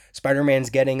Spider, Spider-Man's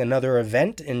getting another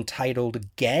event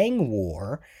entitled Gang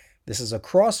War. This is a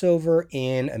crossover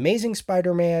in Amazing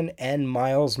Spider-Man and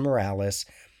Miles Morales,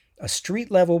 a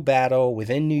street-level battle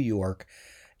within New York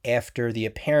after the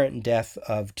apparent death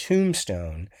of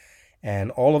Tombstone.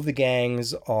 And all of the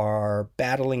gangs are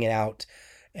battling it out,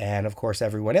 and of course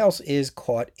everyone else is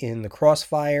caught in the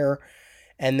crossfire.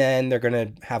 And then they're going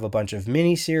to have a bunch of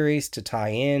miniseries to tie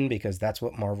in, because that's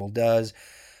what Marvel does.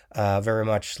 Very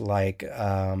much like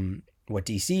what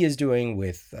DC is doing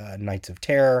with Knights of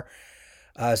Terror.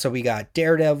 So we got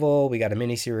Daredevil, we got a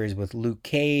miniseries with Luke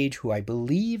Cage, who I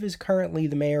believe is currently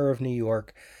the mayor of New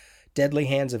York, Deadly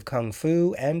Hands of Kung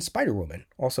Fu, and Spider-Woman,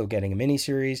 also getting a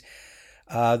miniseries.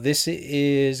 This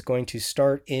is going to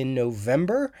start in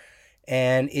November,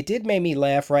 and it did make me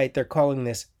laugh, right? They're calling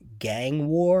this Gang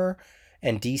War,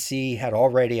 and DC had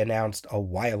already announced a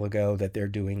while ago that they're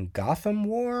doing Gotham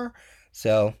War.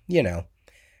 So,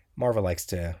 Marvel likes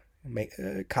to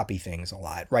copy things a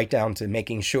lot, right down to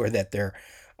making sure that they're,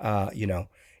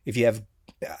 If you have,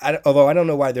 although I don't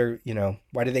know why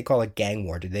why did they call it Gang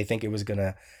War? Did they think it was going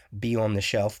to be on the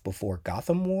shelf before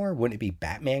Gotham War? Wouldn't it be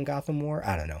Batman Gotham War?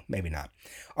 I don't know. Maybe not.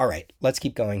 All right, let's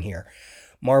keep going here.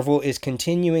 Marvel is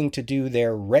continuing to do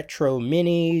their retro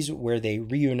minis where they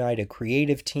reunite a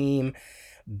creative team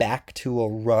back to a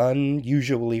run,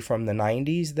 usually from the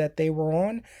 90s that they were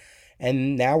on.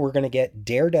 And now we're going to get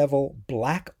Daredevil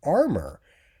Black Armor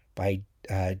by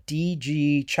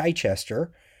D.G.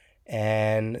 Chichester,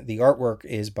 and the artwork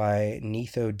is by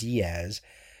Nitho Diaz.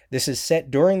 This is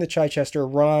set during the Chichester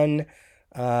run.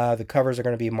 The covers are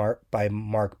going to be by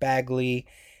Mark Bagley.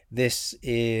 This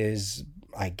is,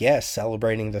 I guess,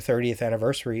 celebrating the 30th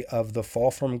anniversary of the Fall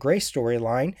from Grace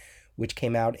storyline, which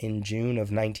came out in June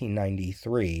of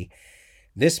 1993.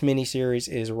 This miniseries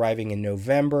is arriving in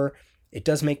November. It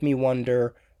does make me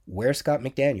wonder, where's Scott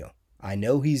McDaniel? I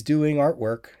know he's doing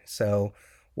artwork, so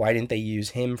why didn't they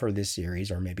use him for this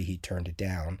series? Or maybe he turned it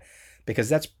down. Because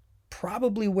that's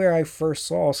probably where I first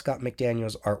saw Scott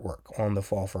McDaniel's artwork, on the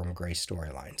Fall from Grace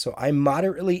storyline. So I'm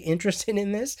moderately interested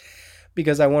in this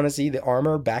because I want to see the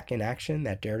armor back in action,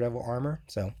 that Daredevil armor.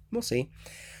 So we'll see.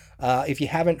 If you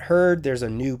haven't heard, there's a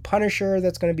new Punisher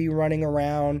that's going to be running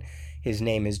around. His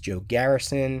name is Joe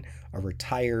Garrison, a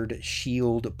retired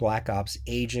SHIELD Black Ops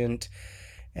agent.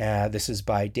 This is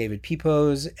by David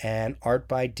Pepose and art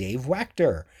by Dave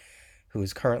Wachter, who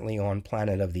is currently on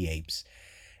Planet of the Apes.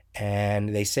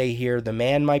 And they say here, the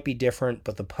man might be different,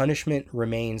 but the punishment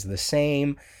remains the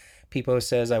same. Pepose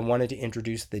says, I wanted to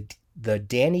introduce the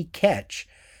Danny Ketch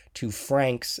to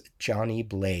Frank's Johnny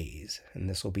Blaze. And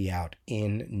this will be out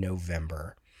in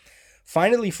November.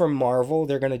 Finally, from Marvel,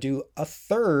 they're going to do a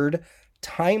third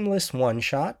timeless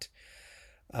one-shot.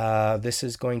 This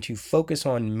is going to focus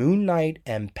on Moon Knight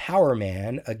and Power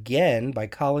Man, again by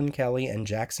Colin Kelly and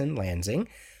Jackson Lansing,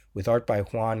 with art by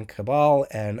Juan Cabal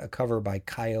and a cover by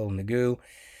Kyle Nagu.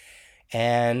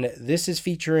 And this is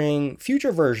featuring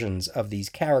future versions of these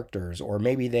characters, or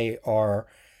maybe they are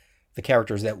the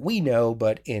characters that we know,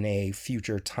 but in a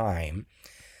future time.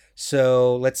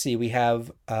 So let's see, we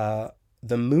have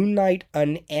the Moon Knight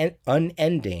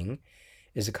Unending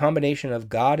is a combination of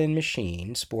God and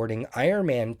machine, sporting Iron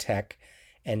Man tech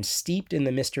and steeped in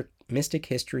the mystic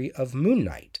history of Moon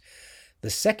Knight. The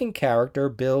second character,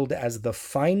 billed as the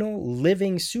final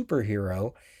living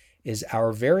superhero, is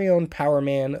our very own Power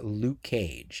Man, Luke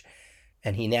Cage.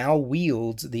 And he now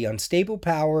wields the unstable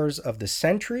powers of the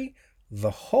Sentry,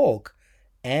 the Hulk,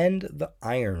 and the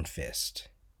Iron Fist.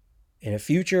 In a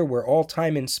future where all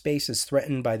time and space is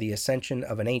threatened by the ascension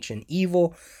of an ancient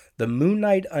evil, the Moon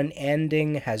Knight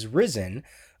Unending has risen,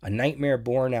 a nightmare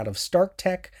born out of Stark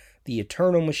Tech, the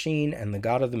Eternal Machine, and the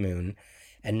God of the Moon,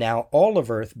 and now all of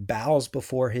Earth bows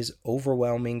before his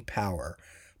overwhelming power.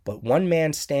 But one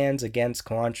man stands against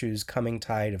Kalanchu's coming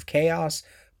tide of chaos,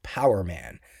 Power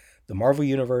Man, the Marvel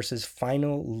Universe's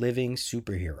final living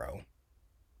superhero.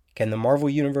 Can the Marvel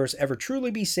Universe ever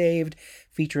truly be saved?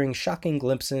 Featuring shocking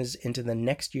glimpses into the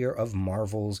next year of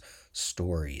Marvel's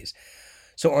stories.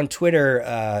 So on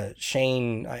Twitter,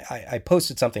 Shane, I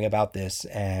posted something about this,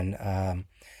 and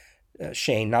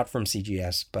Shane, not from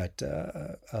CGS, but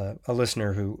a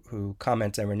listener who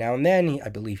comments every now and then, I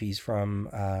believe he's from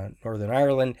Northern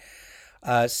Ireland,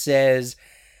 says,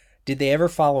 did they ever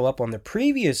follow up on the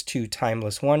previous two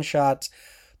timeless one-shots?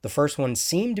 The first one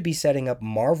seemed to be setting up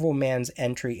Marvel Man's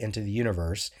entry into the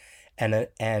universe and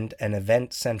an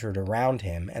event centered around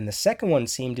him, and the second one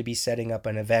seemed to be setting up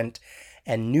an event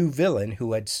and new villain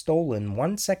who had stolen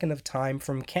 1 second of time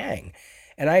from Kang.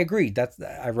 And I agreed.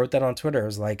 I wrote that on Twitter. I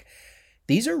was like,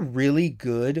 these are really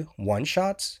good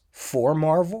one-shots for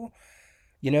Marvel.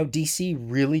 You know, DC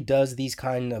really does these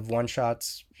kind of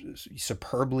one-shots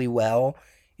superbly well.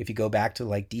 If you go back to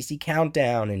like DC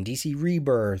Countdown and DC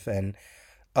Rebirth and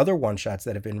other one-shots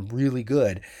that have been really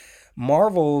good.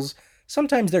 Marvel's,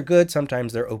 sometimes they're good,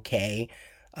 sometimes they're okay.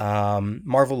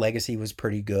 Marvel Legacy was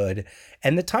pretty good.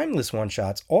 And the timeless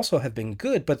one-shots also have been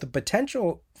good, but the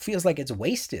potential feels like it's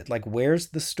wasted. Like, where's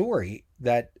the story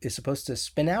that is supposed to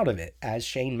spin out of it, as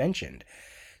Shane mentioned?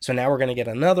 So now we're going to get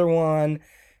another one,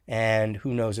 and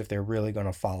who knows if they're really going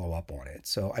to follow up on it.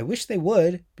 So I wish they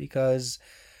would, because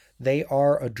they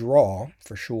are a draw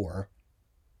for sure.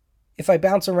 If I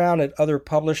bounce around at other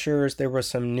publishers, there was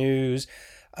some news.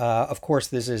 Of course,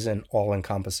 this isn't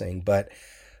all-encompassing, but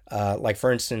like,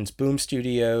 for instance, Boom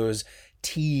Studios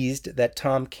teased that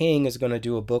Tom King is going to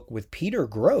do a book with Peter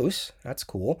Gross, that's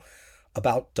cool,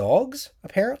 about dogs,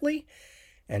 apparently.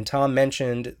 And Tom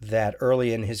mentioned that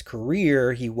early in his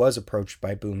career, he was approached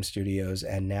by Boom Studios,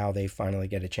 and now they finally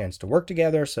get a chance to work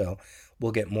together, so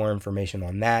we'll get more information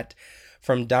on that.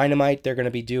 From Dynamite, they're going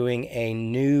to be doing a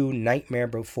new Nightmare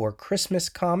Before Christmas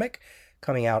comic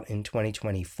coming out in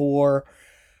 2024.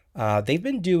 They've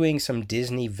been doing some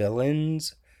Disney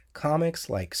villains comics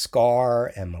like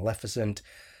Scar and Maleficent.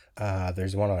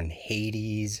 There's one on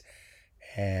Hades,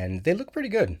 and they look pretty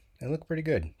good. They look pretty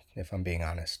good, if I'm being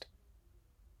honest.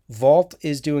 Vault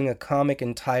is doing a comic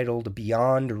entitled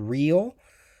Beyond Real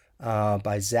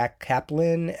by Zach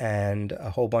Kaplan and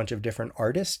a whole bunch of different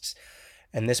artists.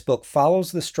 And this book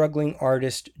follows the struggling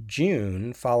artist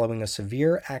June following a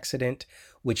severe accident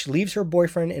which leaves her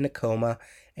boyfriend in a coma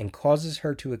and causes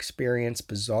her to experience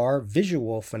bizarre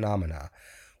visual phenomena.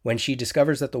 When she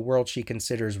discovers that the world she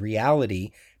considers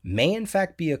reality may in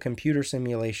fact be a computer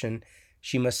simulation,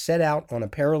 she must set out on a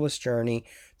perilous journey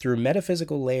through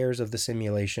metaphysical layers of the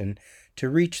simulation to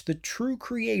reach the true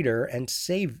creator and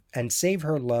save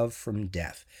her love from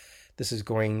death. This is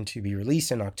going to be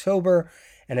released in October,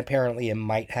 and apparently it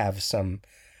might have some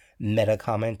meta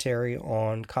commentary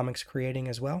on comics creating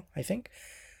as well, I think.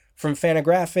 From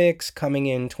Fantagraphics, coming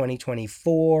in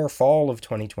 2024, fall of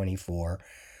 2024,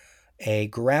 a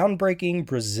groundbreaking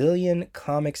Brazilian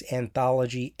comics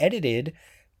anthology edited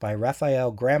by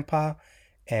Rafael Grampa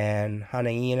and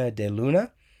Janaína de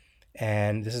Luna.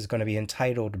 And this is going to be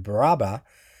entitled Braba,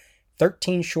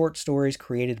 13 short stories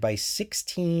created by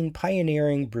 16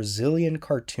 pioneering Brazilian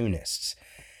cartoonists.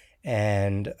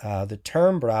 And the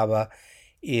term Braba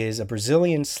is a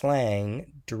Brazilian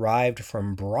slang derived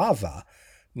from brava,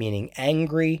 meaning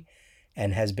angry,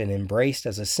 and has been embraced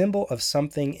as a symbol of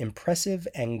something impressive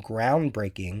and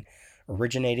groundbreaking,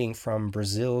 originating from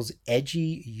Brazil's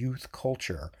edgy youth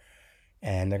culture.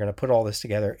 And they're going to put all this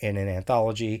together in an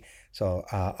anthology, so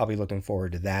I'll be looking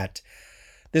forward to that.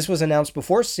 This was announced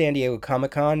before San Diego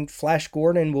Comic-Con. Flash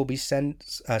Gordon will be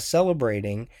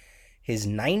celebrating his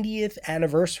 90th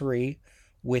anniversary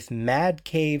with Mad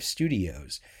Cave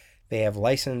Studios. They have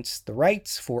licensed the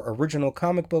rights for original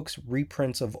comic books,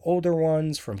 reprints of older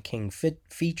ones from King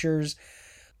Features.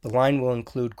 The line will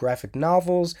include graphic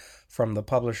novels from the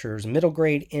publisher's middle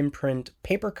grade imprint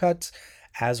paper cuts,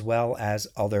 as well as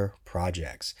other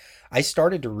projects. I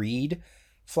started to read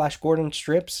Flash Gordon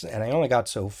strips, and I only got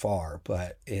so far,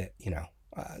 but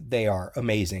they are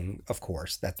amazing, of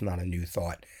course. That's not a new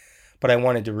thought. But I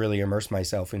wanted to really immerse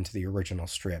myself into the original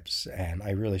strips, and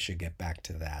I really should get back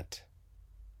to that.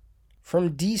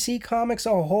 From DC Comics,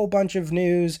 a whole bunch of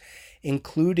news,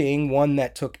 including one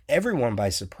that took everyone by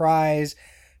surprise: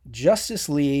 Justice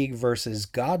League versus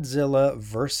Godzilla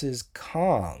versus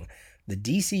Kong, the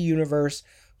DC Universe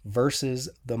versus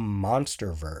the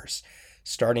Monsterverse.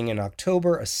 Starting in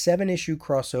October, a 7-issue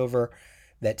crossover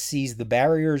that sees the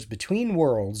barriers between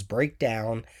worlds break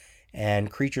down,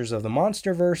 and creatures of the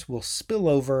Monsterverse will spill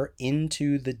over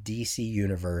into the DC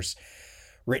Universe.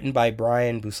 Written by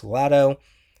Brian Buccellato,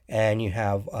 and you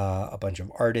have a bunch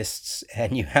of artists,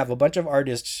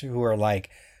 who are like,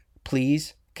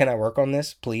 please, can I work on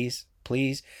this? Please,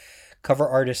 please. Cover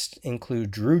artists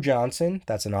include Drew Johnson,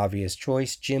 that's an obvious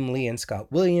choice, Jim Lee and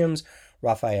Scott Williams,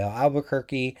 Rafael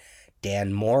Albuquerque,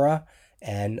 Dan Mora,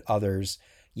 and others.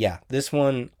 Yeah, this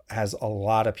one has a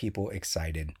lot of people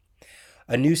excited.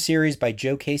 A new series by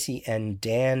Joe Casey and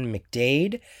Dan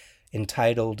McDade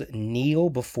entitled Kneel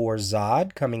Before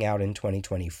Zod, coming out in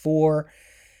 2024.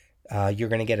 You're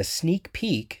going to get a sneak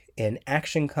peek in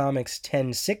Action Comics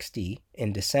 1060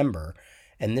 in December,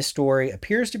 and this story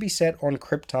appears to be set on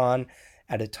Krypton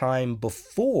at a time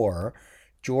before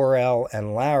Jor-El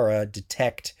and Lara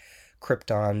detect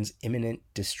Krypton's imminent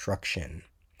destruction.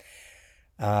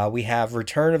 We have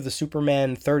Return of the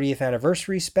Superman 30th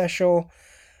Anniversary Special.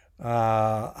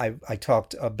 I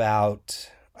talked about,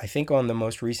 I think on the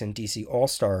most recent DC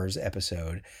All-Stars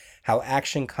episode, how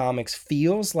Action Comics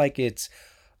feels like it's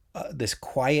this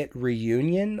quiet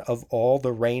reunion of all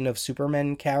the Reign of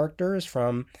Superman characters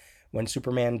from when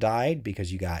Superman died,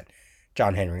 because you got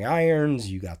John Henry Irons,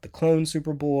 you got the clone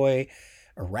Superboy,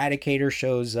 Eradicator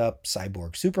shows up,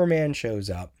 Cyborg Superman shows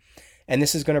up, and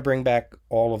this is going to bring back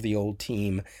all of the old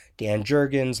team: Dan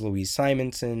Jurgens, Louise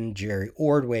Simonson, Jerry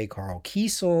Ordway, Carl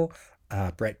Kiesel,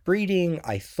 Brett Breeding.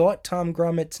 I thought Tom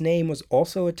Grummett's name was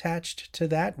also attached to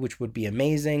that, which would be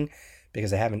amazing,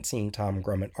 because I haven't seen Tom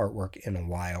Grummett artwork in a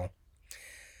while.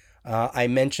 I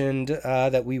mentioned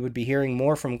that we would be hearing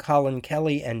more from Colin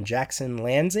Kelly and Jackson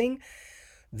Lansing.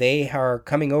 They are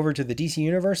coming over to the DC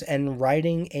Universe and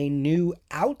writing a new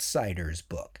Outsiders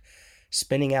book,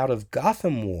 spinning out of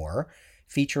Gotham War,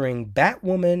 featuring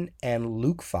Batwoman and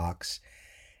Luke Fox.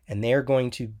 And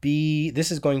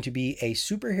this is going to be a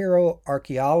superhero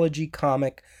archaeology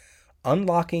comic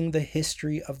unlocking the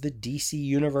history of the DC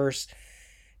Universe.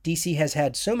 DC has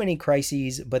had so many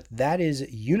crises, but that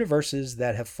is universes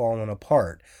that have fallen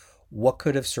apart. What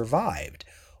could have survived?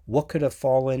 What could have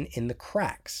fallen in the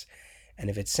cracks? And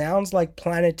if it sounds like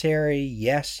Planetary,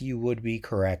 yes, you would be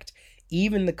correct.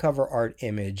 Even the cover art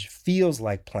image feels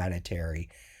like Planetary,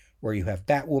 where you have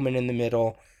Batwoman in the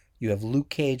middle, you have Luke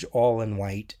Cage all in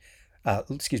white,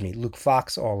 Luke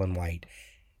Fox all in white,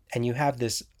 and you have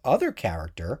this other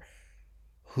character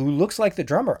who looks like the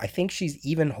drummer. I think she's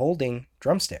even holding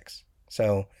drumsticks.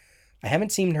 So I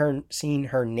haven't seen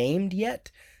her named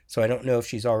yet, so I don't know if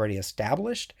she's already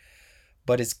established,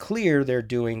 but it's clear they're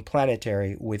doing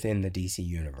Planetary within the DC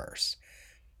universe.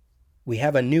 We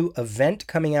have a new event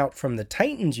coming out from the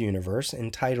Titans universe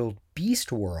entitled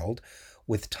Beast World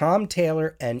with Tom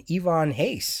Taylor and Yvonne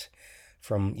Hayes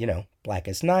from,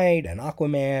 Blackest Night and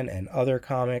Aquaman and other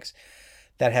comics.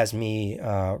 That has me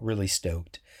really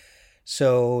stoked.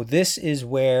 So this is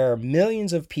where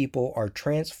millions of people are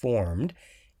transformed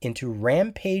into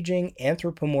rampaging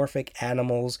anthropomorphic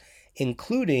animals,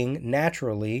 including,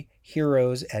 naturally,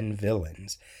 heroes and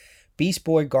villains. Beast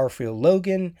Boy Garfield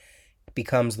Logan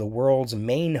becomes the world's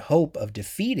main hope of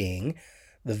defeating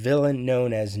the villain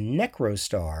known as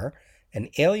Necrostar, an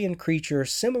alien creature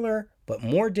similar but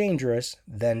more dangerous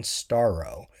than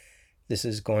Starro. This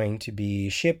is going to be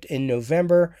shipped in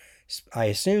November, I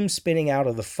assume spinning out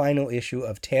of the final issue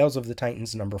of Tales of the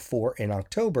Titans number 4 in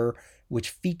October, which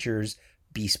features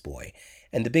Beast Boy.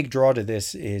 And the big draw to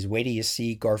this is wait till you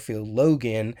see Garfield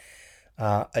Logan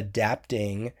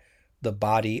adapting the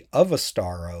body of a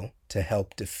Starro to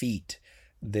help defeat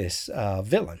this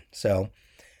villain. So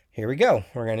here we go.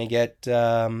 We're going to get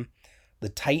the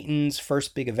Titans'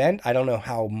 first big event. I don't know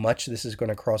how much this is going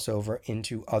to cross over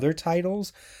into other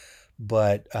titles,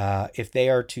 but if they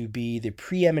are to be the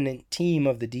preeminent team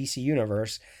of the DC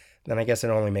universe, then I guess it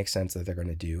only makes sense that they're going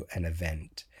to do an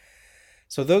event.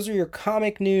 So those are your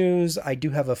comic news. I do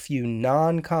have a few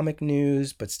non-comic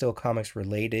news, but still comics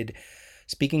related.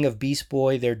 Speaking of Beast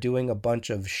Boy, they're doing a bunch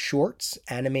of shorts,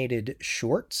 animated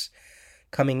shorts,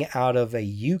 coming out of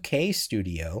a UK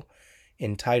studio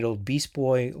entitled Beast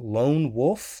Boy Lone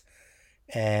Wolf.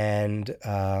 And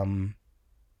I'm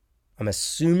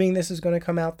assuming this is going to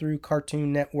come out through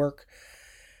Cartoon Network.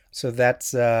 So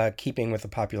that's keeping with the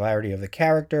popularity of the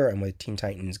character and with Teen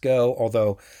Titans Go,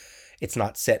 although it's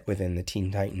not set within the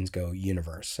Teen Titans Go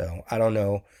universe. So I don't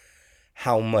know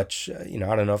how much, I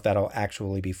don't know if that'll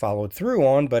actually be followed through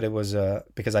on, but it was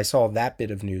because I saw that bit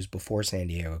of news before San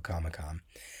Diego Comic-Con.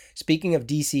 Speaking of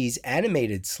DC's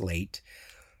animated slate,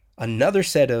 another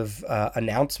set of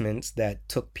announcements that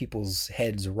took people's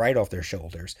heads right off their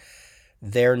shoulders.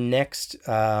 Their next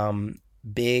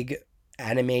big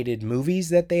animated movies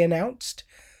that they announced.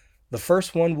 The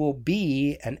first one will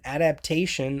be an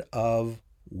adaptation of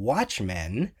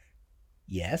Watchmen.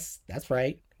 Yes, that's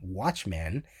right,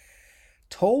 Watchmen.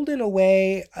 Told in a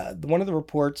way, one of the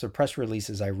reports or press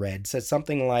releases I read said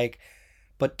something like,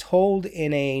 but told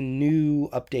in a new,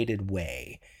 updated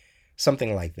way.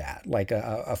 Something like that, like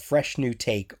a fresh new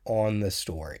take on the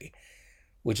story,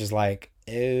 which is like,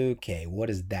 okay, what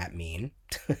does that mean?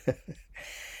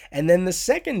 And then the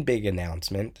second big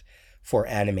announcement for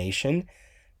animation,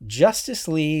 Justice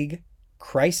League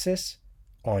Crisis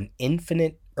on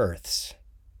Infinite Earths.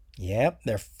 Yep,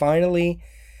 they're finally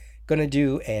going to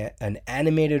do an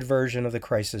animated version of the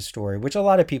Crisis story, which a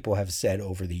lot of people have said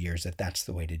over the years that that's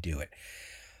the way to do it.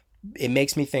 It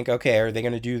makes me think, okay, are they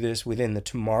going to do this within the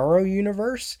Tomorrow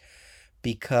universe?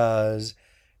 Because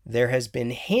there has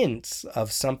been hints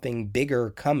of something bigger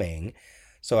coming.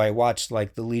 So I watched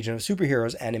like the Legion of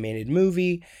Superheroes animated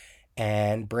movie,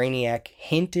 and Brainiac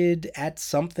hinted at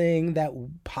something that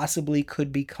possibly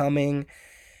could be coming.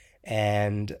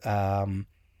 And,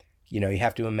 you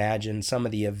have to imagine some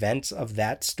of the events of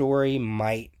that story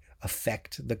might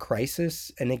affect the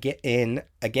Crisis and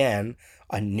again,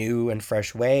 a new and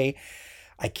fresh way.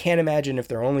 I can't imagine if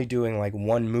they're only doing like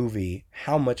one movie,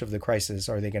 how much of the Crisis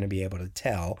are they going to be able to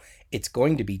tell? It's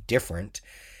going to be different.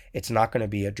 It's not going to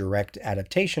be a direct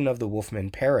adaptation of the Wolfman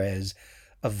Perez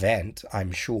event,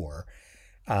 I'm sure.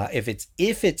 If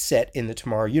it's set in the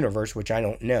Tomorrow universe, which I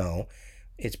don't know,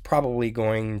 it's probably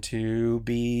going to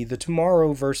be the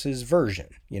Tomorrow versus version,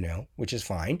 which is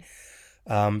fine.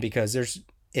 Because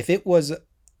if it was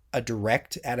a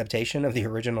direct adaptation of the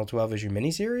original 12-issue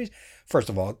miniseries, first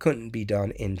of all, it couldn't be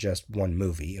done in just one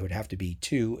movie. It would have to be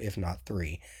 2, if not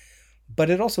 3. But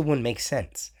it also wouldn't make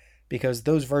sense because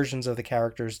those versions of the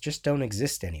characters just don't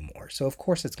exist anymore. So of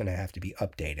course it's going to have to be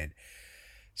updated.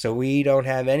 So we don't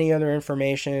have any other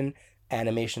information.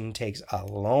 Animation takes a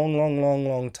long, long, long,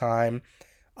 long time.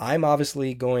 I'm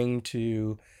obviously going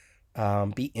to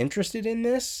be interested in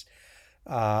this,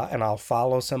 and I'll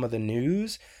follow some of the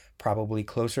news, probably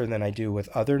closer than I do with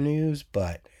other news,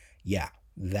 but yeah,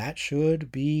 that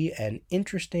should be an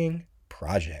interesting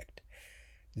project.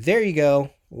 There you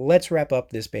go. Let's wrap up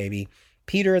this baby.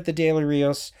 Peter at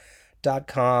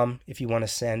thedailyrios.com. If you want to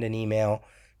send an email,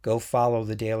 go follow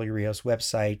the Daily Rios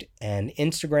website and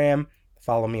Instagram.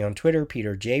 Follow me on Twitter,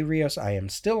 Peter J. Rios. I am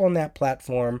still on that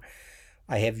platform.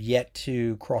 I have yet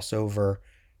to cross over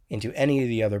into any of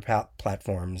the other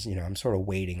platforms. I'm sort of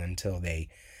waiting until they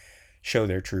show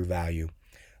their true value.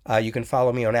 You can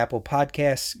follow me on Apple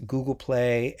Podcasts, Google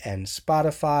Play, and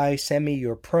Spotify. Send me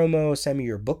your promo, send me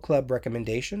your book club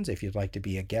recommendations if you'd like to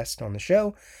be a guest on the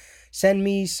show. Send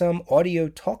me some audio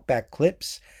talkback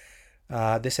clips.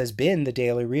 This has been the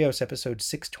Daily Rios, episode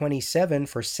 627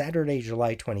 for Saturday,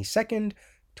 July 22nd,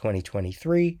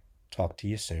 2023. Talk to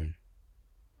you soon.